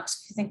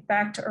hemlocks, if you think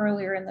back to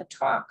earlier in the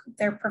talk,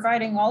 they're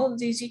providing all of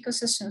these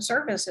ecosystem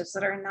services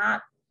that are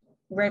not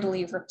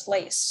readily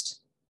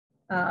replaced.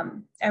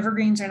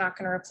 Evergreens are not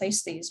going to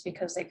replace these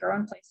because they grow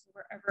in places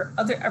where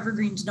other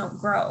evergreens don't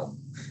grow.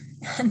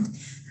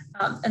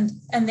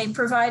 And they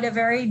provide a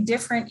very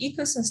different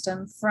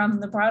ecosystem from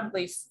the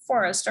broadleaf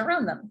forest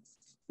around them.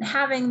 And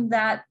having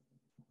that,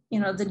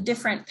 the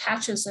different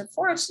patches of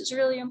forest is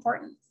really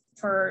important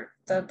for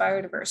the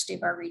biodiversity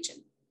of our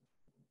region.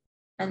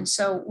 And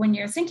so when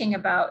you're thinking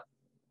about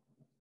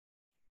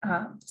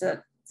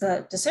the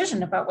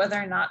decision about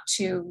whether or not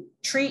to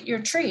treat your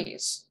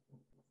trees,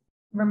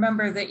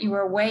 remember that you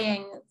are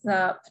weighing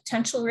the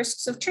potential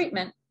risks of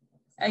treatment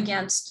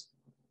against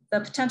the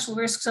potential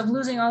risks of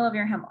losing all of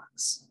your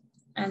hemlocks.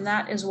 And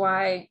that is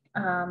why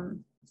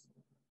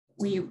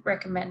we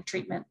recommend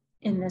treatment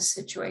in this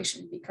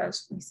situation,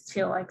 because we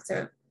feel like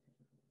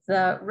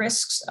the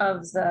risks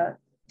of the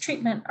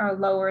treatment are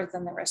lower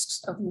than the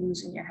risks of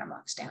losing your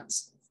hemlock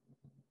stands.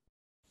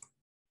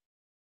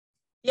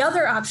 The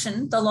other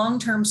option, the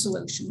long-term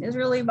solution, is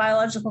really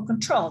biological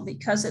control,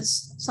 because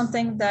it's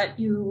something that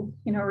you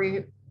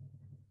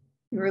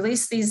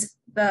release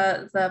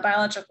the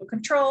biological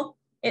control,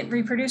 it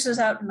reproduces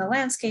out in the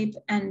landscape,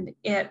 and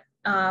it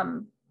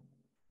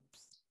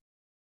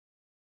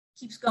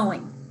keeps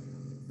going,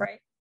 right?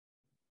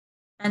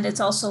 And it's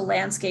also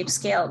landscape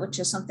scale, which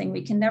is something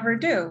we can never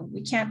do.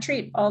 We can't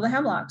treat all the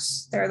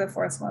hemlocks. They're the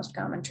 4th most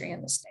common tree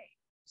in the state.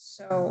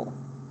 So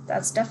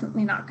that's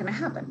definitely not going to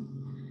happen.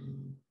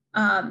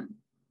 And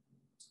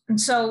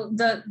so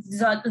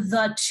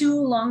the two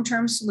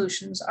long-term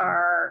solutions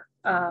are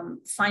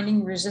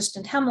finding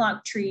resistant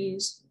hemlock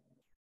trees,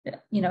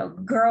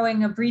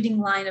 growing a breeding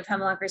line of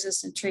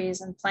hemlock-resistant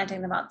trees and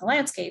planting them out in the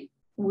landscape,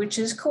 which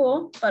is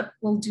cool, but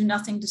will do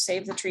nothing to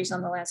save the trees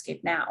on the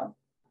landscape now.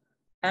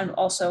 And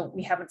also,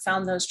 we haven't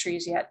found those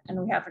trees yet,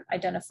 and we haven't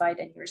identified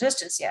any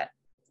resistance yet.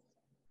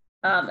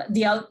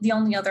 The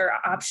only other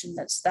option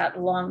that's that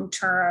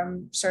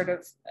long-term sort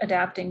of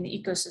adapting the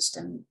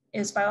ecosystem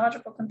is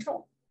biological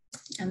control.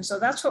 And so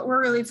that's what we're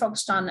really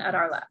focused on at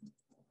our lab.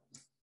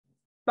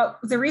 But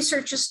the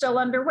research is still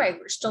underway.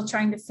 We're still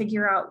trying to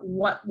figure out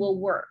what will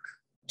work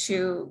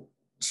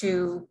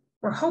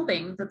we're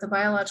hoping that the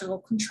biological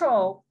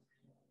control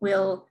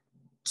will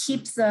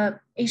keep the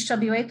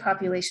HWA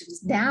populations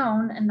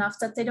down enough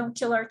that they don't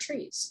kill our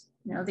trees.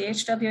 The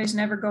HWA is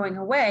never going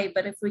away,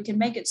 but if we can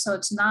make it so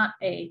it's not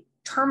a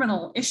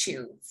terminal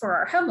issue for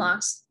our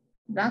hemlocks,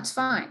 that's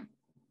fine.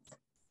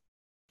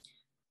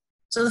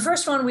 So the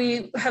first one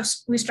we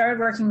started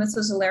working with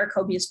was a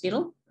Laricobius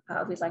beetle.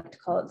 We'd like to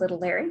call it Little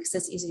Larry because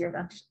it's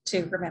easier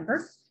to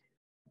remember.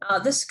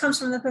 This comes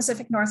from the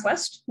Pacific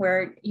Northwest,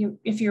 where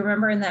if you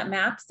remember in that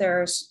map,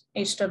 there's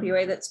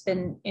HWA that's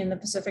been in the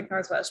Pacific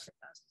Northwest for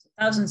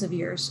thousands of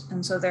years.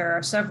 And so there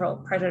are several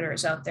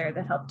predators out there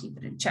that help keep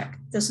it in check.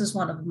 This is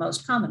one of the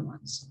most common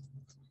ones.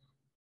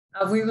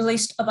 We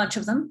released a bunch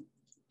of them,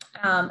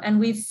 and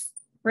we've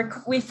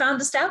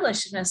found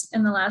establishedness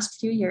in the last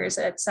few years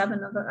at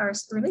 7 of our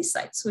release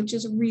sites, which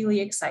is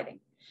really exciting.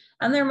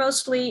 And they're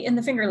mostly in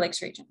the Finger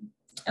Lakes region.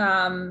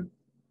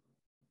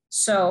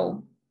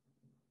 So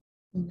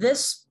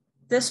this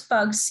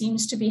bug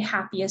seems to be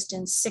happiest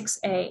in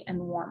 6A and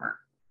warmer.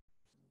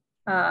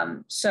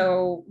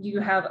 So you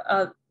have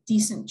a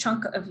decent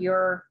chunk of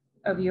your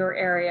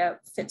area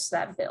fits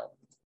that bill.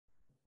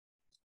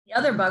 The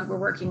other bug we're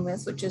working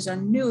with, which is a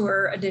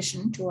newer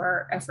addition to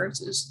our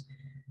efforts, is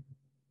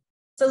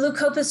the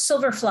Leucopus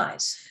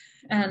silverflies.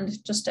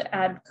 And just to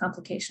add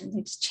complication,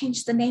 they just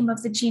changed the name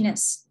of the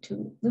genus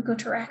to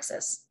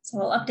Leucotoraxis. So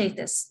we'll update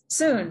this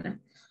soon.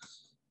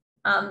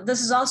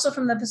 This is also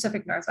from the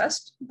Pacific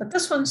Northwest, but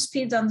this one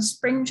feeds on the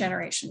spring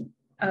generation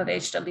of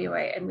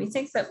HWA. And we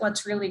think that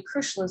what's really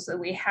crucial is that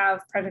we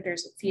have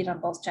predators that feed on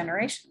both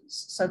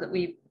generations so that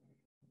we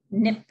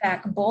nip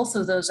back both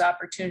of those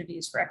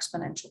opportunities for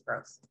exponential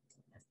growth.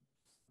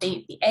 They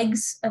eat the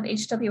eggs of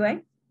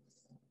HWA.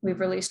 We've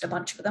released a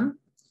bunch of them.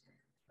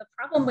 The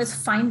problem with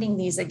finding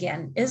these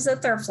again is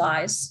that they're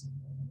flies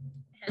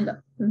and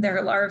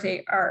their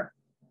larvae are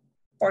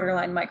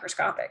borderline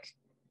microscopic.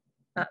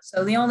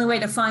 So the only way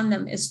to find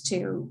them is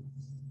to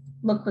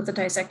look with the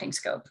dissecting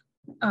scope,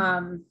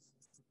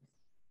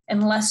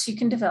 unless you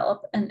can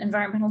develop an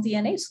environmental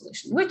DNA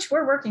solution, which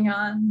we're working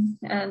on,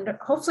 and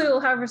hopefully we'll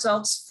have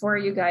results for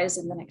you guys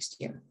in the next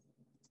year.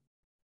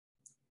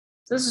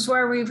 So this is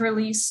where we've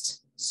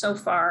released so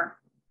far.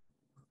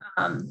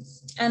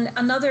 And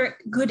another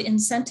good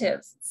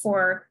incentive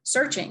for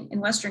searching in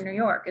Western New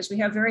York is we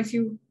have very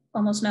few,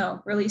 almost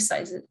no, release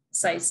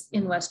sites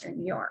in Western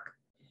New York.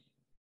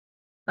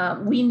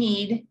 We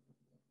need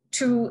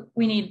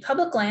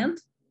public land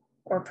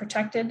or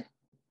protected,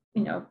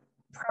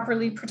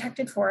 properly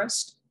protected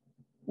forest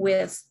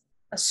with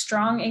a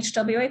strong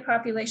HWA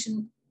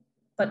population,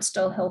 but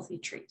still healthy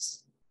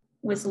trees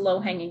with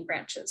low-hanging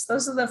branches.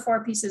 Those are the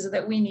 4 pieces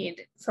that we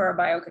need for a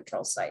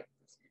biocontrol site.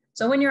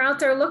 So when you're out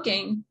there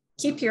looking,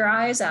 keep your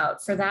eyes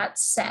out for that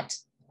set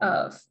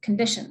of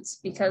conditions,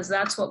 because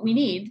that's what we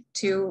need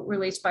to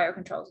release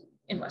biocontrols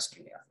in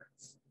Western New York.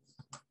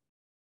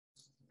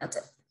 That's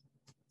it.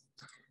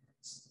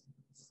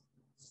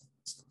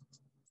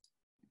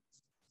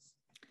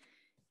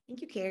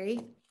 Thank you, Carrie.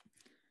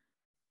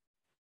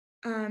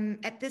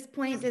 At this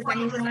point, does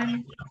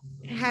anyone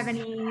have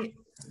any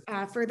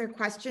further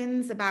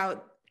questions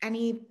about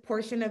any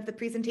portion of the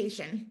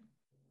presentation?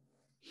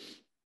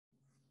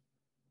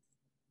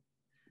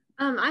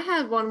 I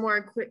have one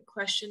more quick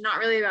question, not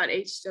really about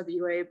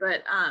HWA,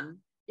 but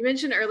you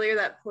mentioned earlier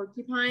that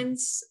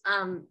porcupines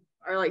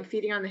are like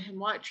feeding on the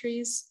hemlock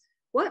trees.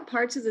 What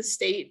parts of the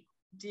state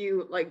do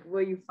you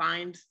will you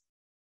find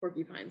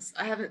porcupines?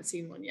 I haven't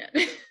seen one yet.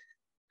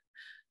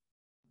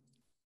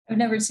 I've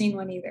never seen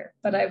one either,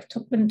 but I've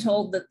been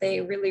told that they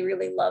really,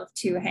 really love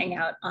to hang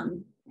out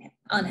on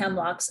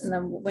hemlocks in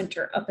the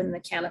winter up in the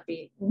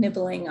canopy,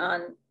 nibbling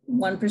on,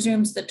 one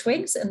presumes, the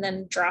twigs and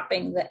then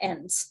dropping the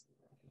ends.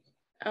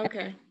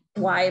 Okay.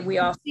 Why we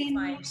often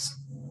find.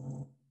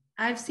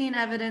 I've seen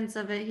evidence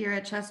of it here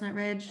at Chestnut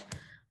Ridge.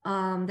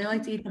 They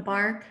like to eat the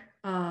bark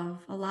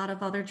of a lot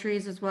of other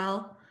trees as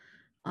well.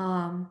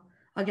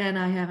 Again,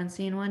 I haven't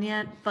seen one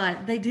yet,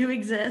 but they do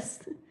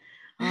exist.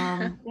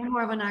 They're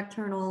more of a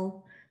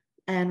nocturnal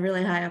and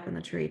really high up in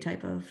the tree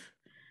type of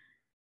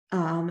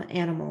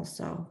animals.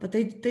 So, but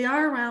they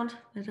are around.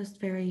 They're just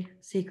very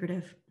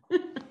secretive.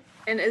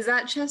 And is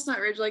that Chestnut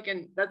Ridge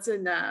that's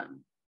in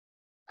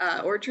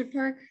Orchard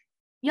Park?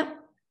 Yep.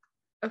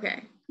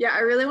 Okay. Yeah,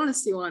 I really want to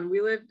see one.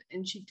 We live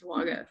in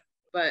Cheektowaga,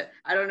 but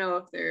I don't know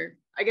if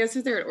I guess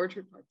if they're at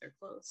Orchard Park, they're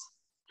close.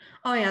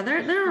 Oh yeah,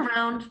 they're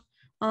around.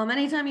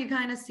 Anytime you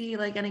kind of see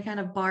like any kind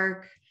of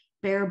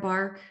bare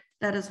bark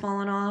that has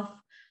fallen off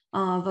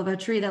of a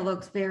tree that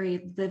looks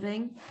very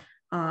living,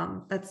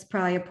 that's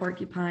probably a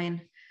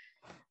porcupine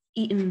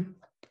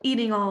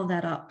eating all of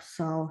that up.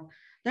 So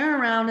they're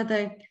around.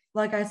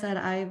 Like I said,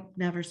 I've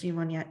never seen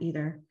one yet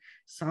either.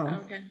 So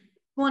okay.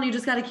 One, you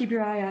just got to keep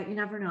your eye out. You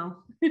never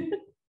know.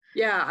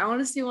 Yeah, I want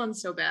to see one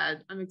so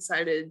bad. I'm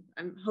excited.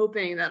 I'm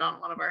hoping that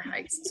on one of our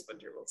hikes this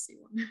winter we'll see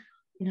one.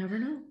 You never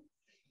know.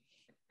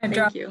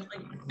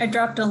 I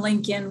dropped a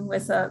link in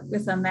with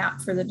a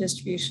map for the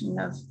distribution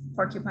of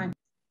porcupine.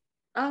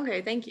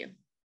 Okay, thank you.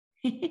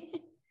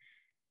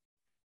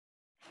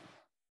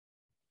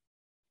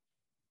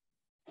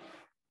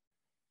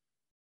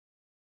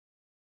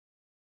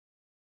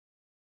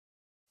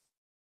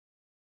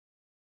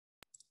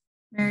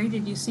 Mary,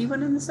 did you see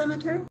one in the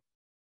cemetery?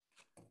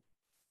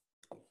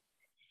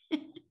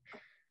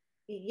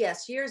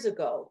 Yes, years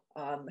ago.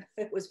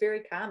 It was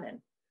very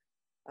common.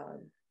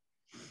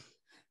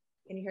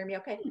 Can you hear me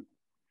okay?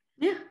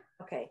 Yeah.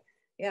 Okay.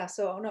 Yeah,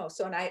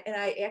 and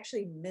I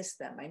actually miss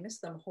them. I miss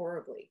them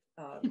horribly.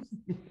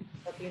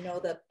 But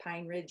the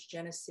Pine Ridge,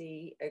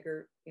 Genesee,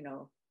 Eggert,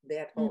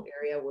 that whole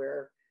area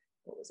where,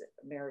 what was it,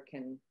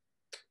 American,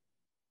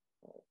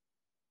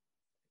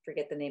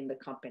 forget the name of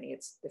the company,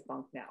 it's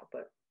defunct now,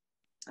 but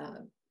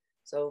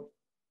so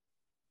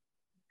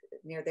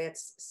near that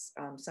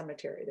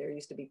cemetery, there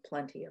used to be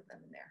plenty of them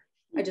in there.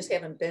 I just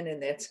haven't been in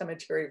that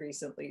cemetery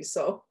recently,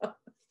 so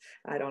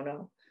I don't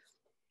know.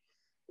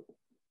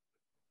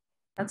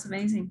 That's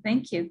amazing.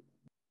 Thank you.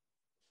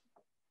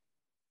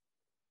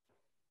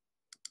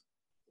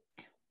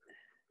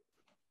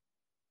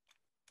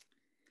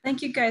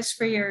 Thank you guys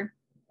for your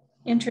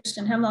interest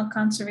in hemlock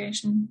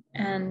conservation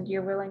and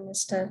your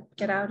willingness to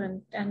get out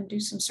and do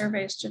some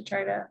surveys to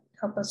try to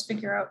help us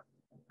figure out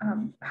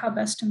how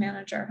best to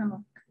manage our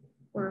hemlock.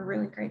 We're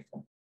really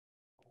grateful.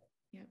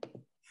 Yeah.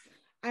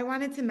 I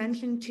wanted to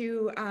mention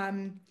too,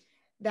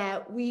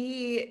 that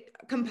we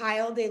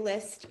compiled a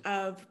list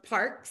of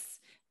parks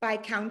by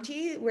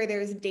county where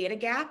there's data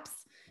gaps.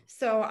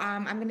 So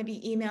I'm going to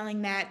be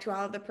emailing that to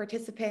all of the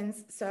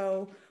participants.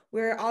 So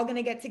we're all going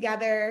to get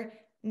together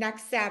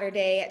next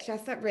Saturday at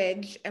Chestnut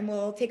Ridge, and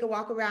we'll take a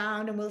walk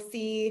around and we'll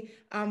see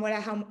what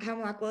a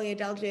hemlock woolly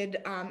adelgid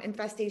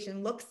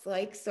infestation looks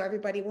like, so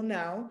everybody will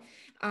know.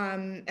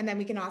 And then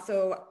we can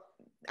also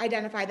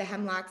identify the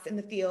hemlocks in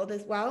the field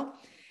as well.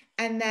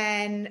 And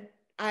then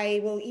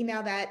I will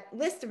email that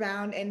list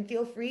around, and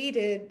feel free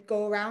to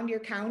go around your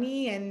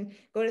county and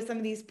go to some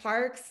of these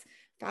parks,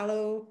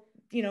 follow,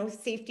 you know,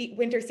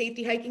 winter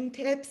safety hiking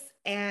tips,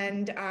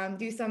 and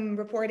do some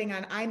reporting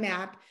on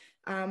iMap.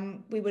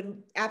 We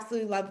would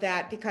absolutely love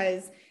that,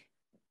 because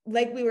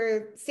like we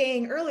were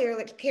saying earlier,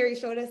 like Carrie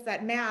showed us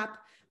that map,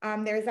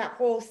 there's that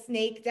whole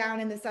snake down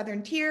in the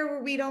southern tier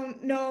where we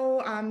don't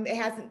know, it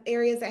has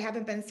areas that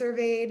haven't been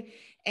surveyed.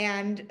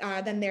 And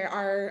then there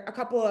are a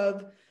couple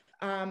of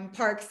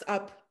parks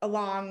up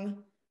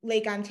along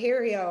Lake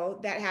Ontario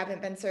that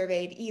haven't been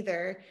surveyed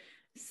either.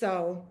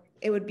 So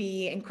it would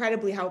be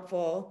incredibly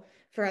helpful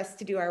for us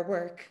to do our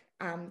work,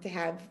 to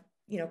have,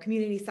 you know,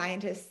 community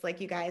scientists like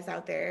you guys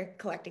out there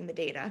collecting the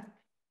data.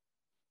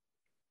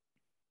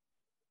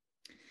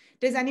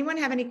 Does anyone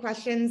have any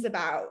questions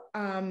about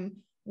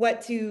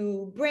what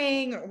to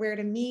bring or where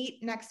to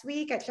meet next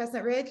week at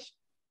Chestnut Ridge?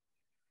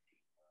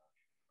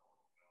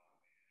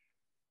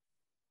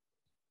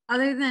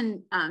 Other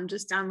than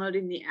just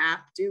downloading the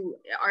app,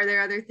 are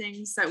there other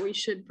things that we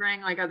should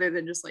bring, like other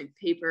than just like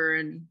paper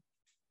and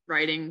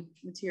writing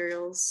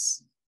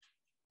materials?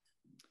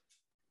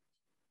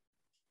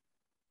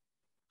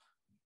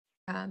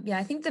 Yeah,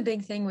 I think the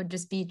big thing would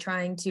just be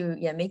trying to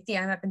make the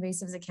iMap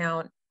invasives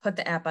account, put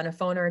the app on a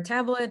phone or a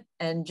tablet,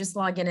 and just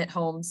log in at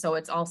home so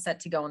it's all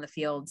set to go in the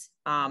field.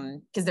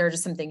 Because there are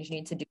just some things you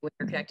need to do when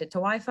you're connected to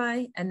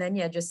Wi-Fi. And then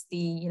just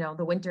the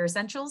the winter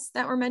essentials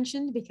that were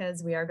mentioned,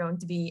 because we are going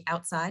to be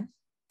outside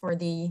for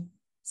the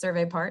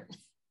survey part.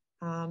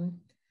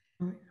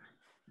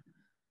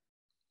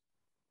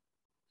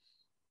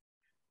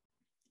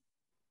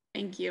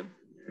 Thank you.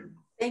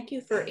 Thank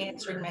you for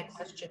answering my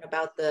question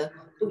about the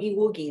boogie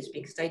woogies,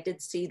 because I did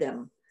see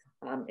them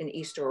in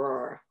East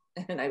Aurora,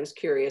 and I was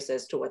curious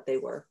as to what they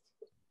were.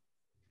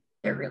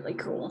 They're really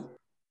cool.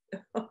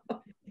 I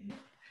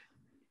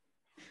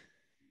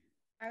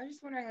was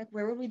just wondering, like,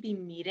 where would we be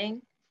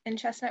meeting in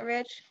Chestnut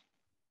Ridge?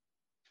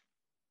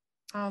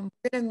 We're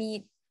gonna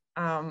meet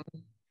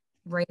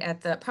right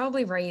at the,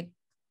 probably right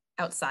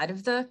outside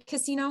of the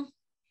casino.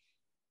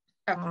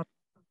 Oh.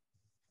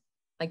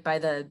 Like by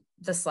the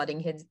sledding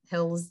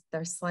hills,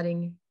 they're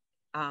sledding,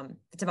 the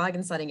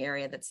toboggan sledding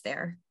area that's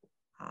there.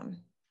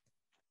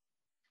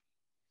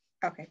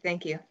 Okay,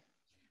 thank you.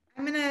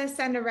 I'm gonna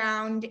send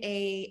around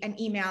an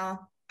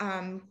email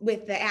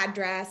with the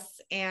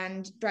address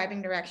and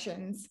driving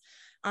directions.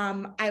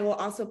 I will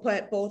also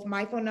put both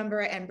my phone number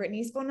and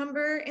Brittany's phone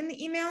number in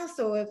the email.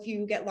 So if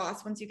you get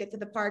lost once you get to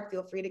the park,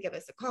 feel free to give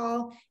us a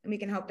call and we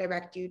can help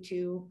direct you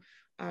to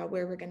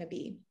where we're gonna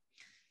be.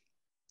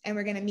 And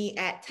we're gonna meet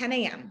at 10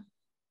 a.m.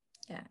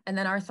 Yeah, and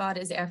then our thought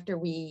is, after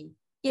we,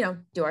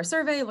 do our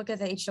survey, look at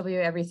the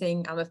HWA,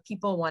 everything, if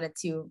people wanted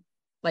to,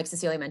 like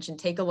Cecilia mentioned,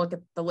 take a look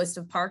at the list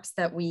of parks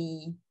that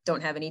we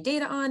don't have any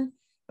data on,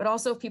 but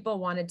also if people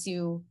wanted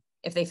to,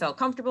 if they felt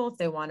comfortable, if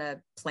they want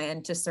to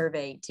plan to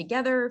survey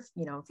together, if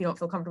you don't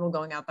feel comfortable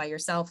going out by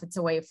yourself, it's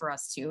a way for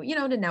us to,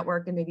 to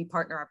network and maybe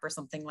partner up or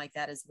something like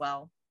that as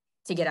well,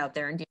 to get out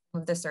there and do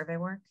some of the survey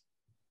work.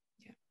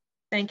 Yeah.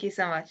 Thank you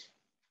so much.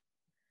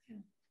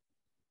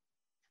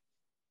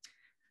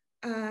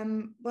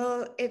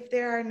 Well, if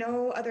there are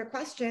no other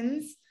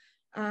questions,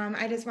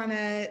 I just want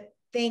to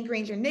thank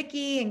Ranger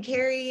Nikki and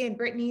Carrie and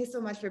Brittany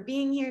so much for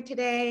being here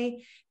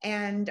today.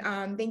 And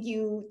thank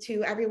you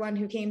to everyone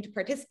who came to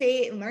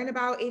participate and learn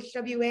about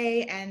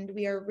HWA. And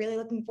we are really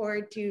looking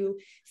forward to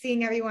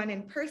seeing everyone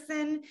in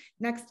person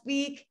next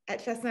week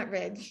at Chestnut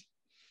Ridge.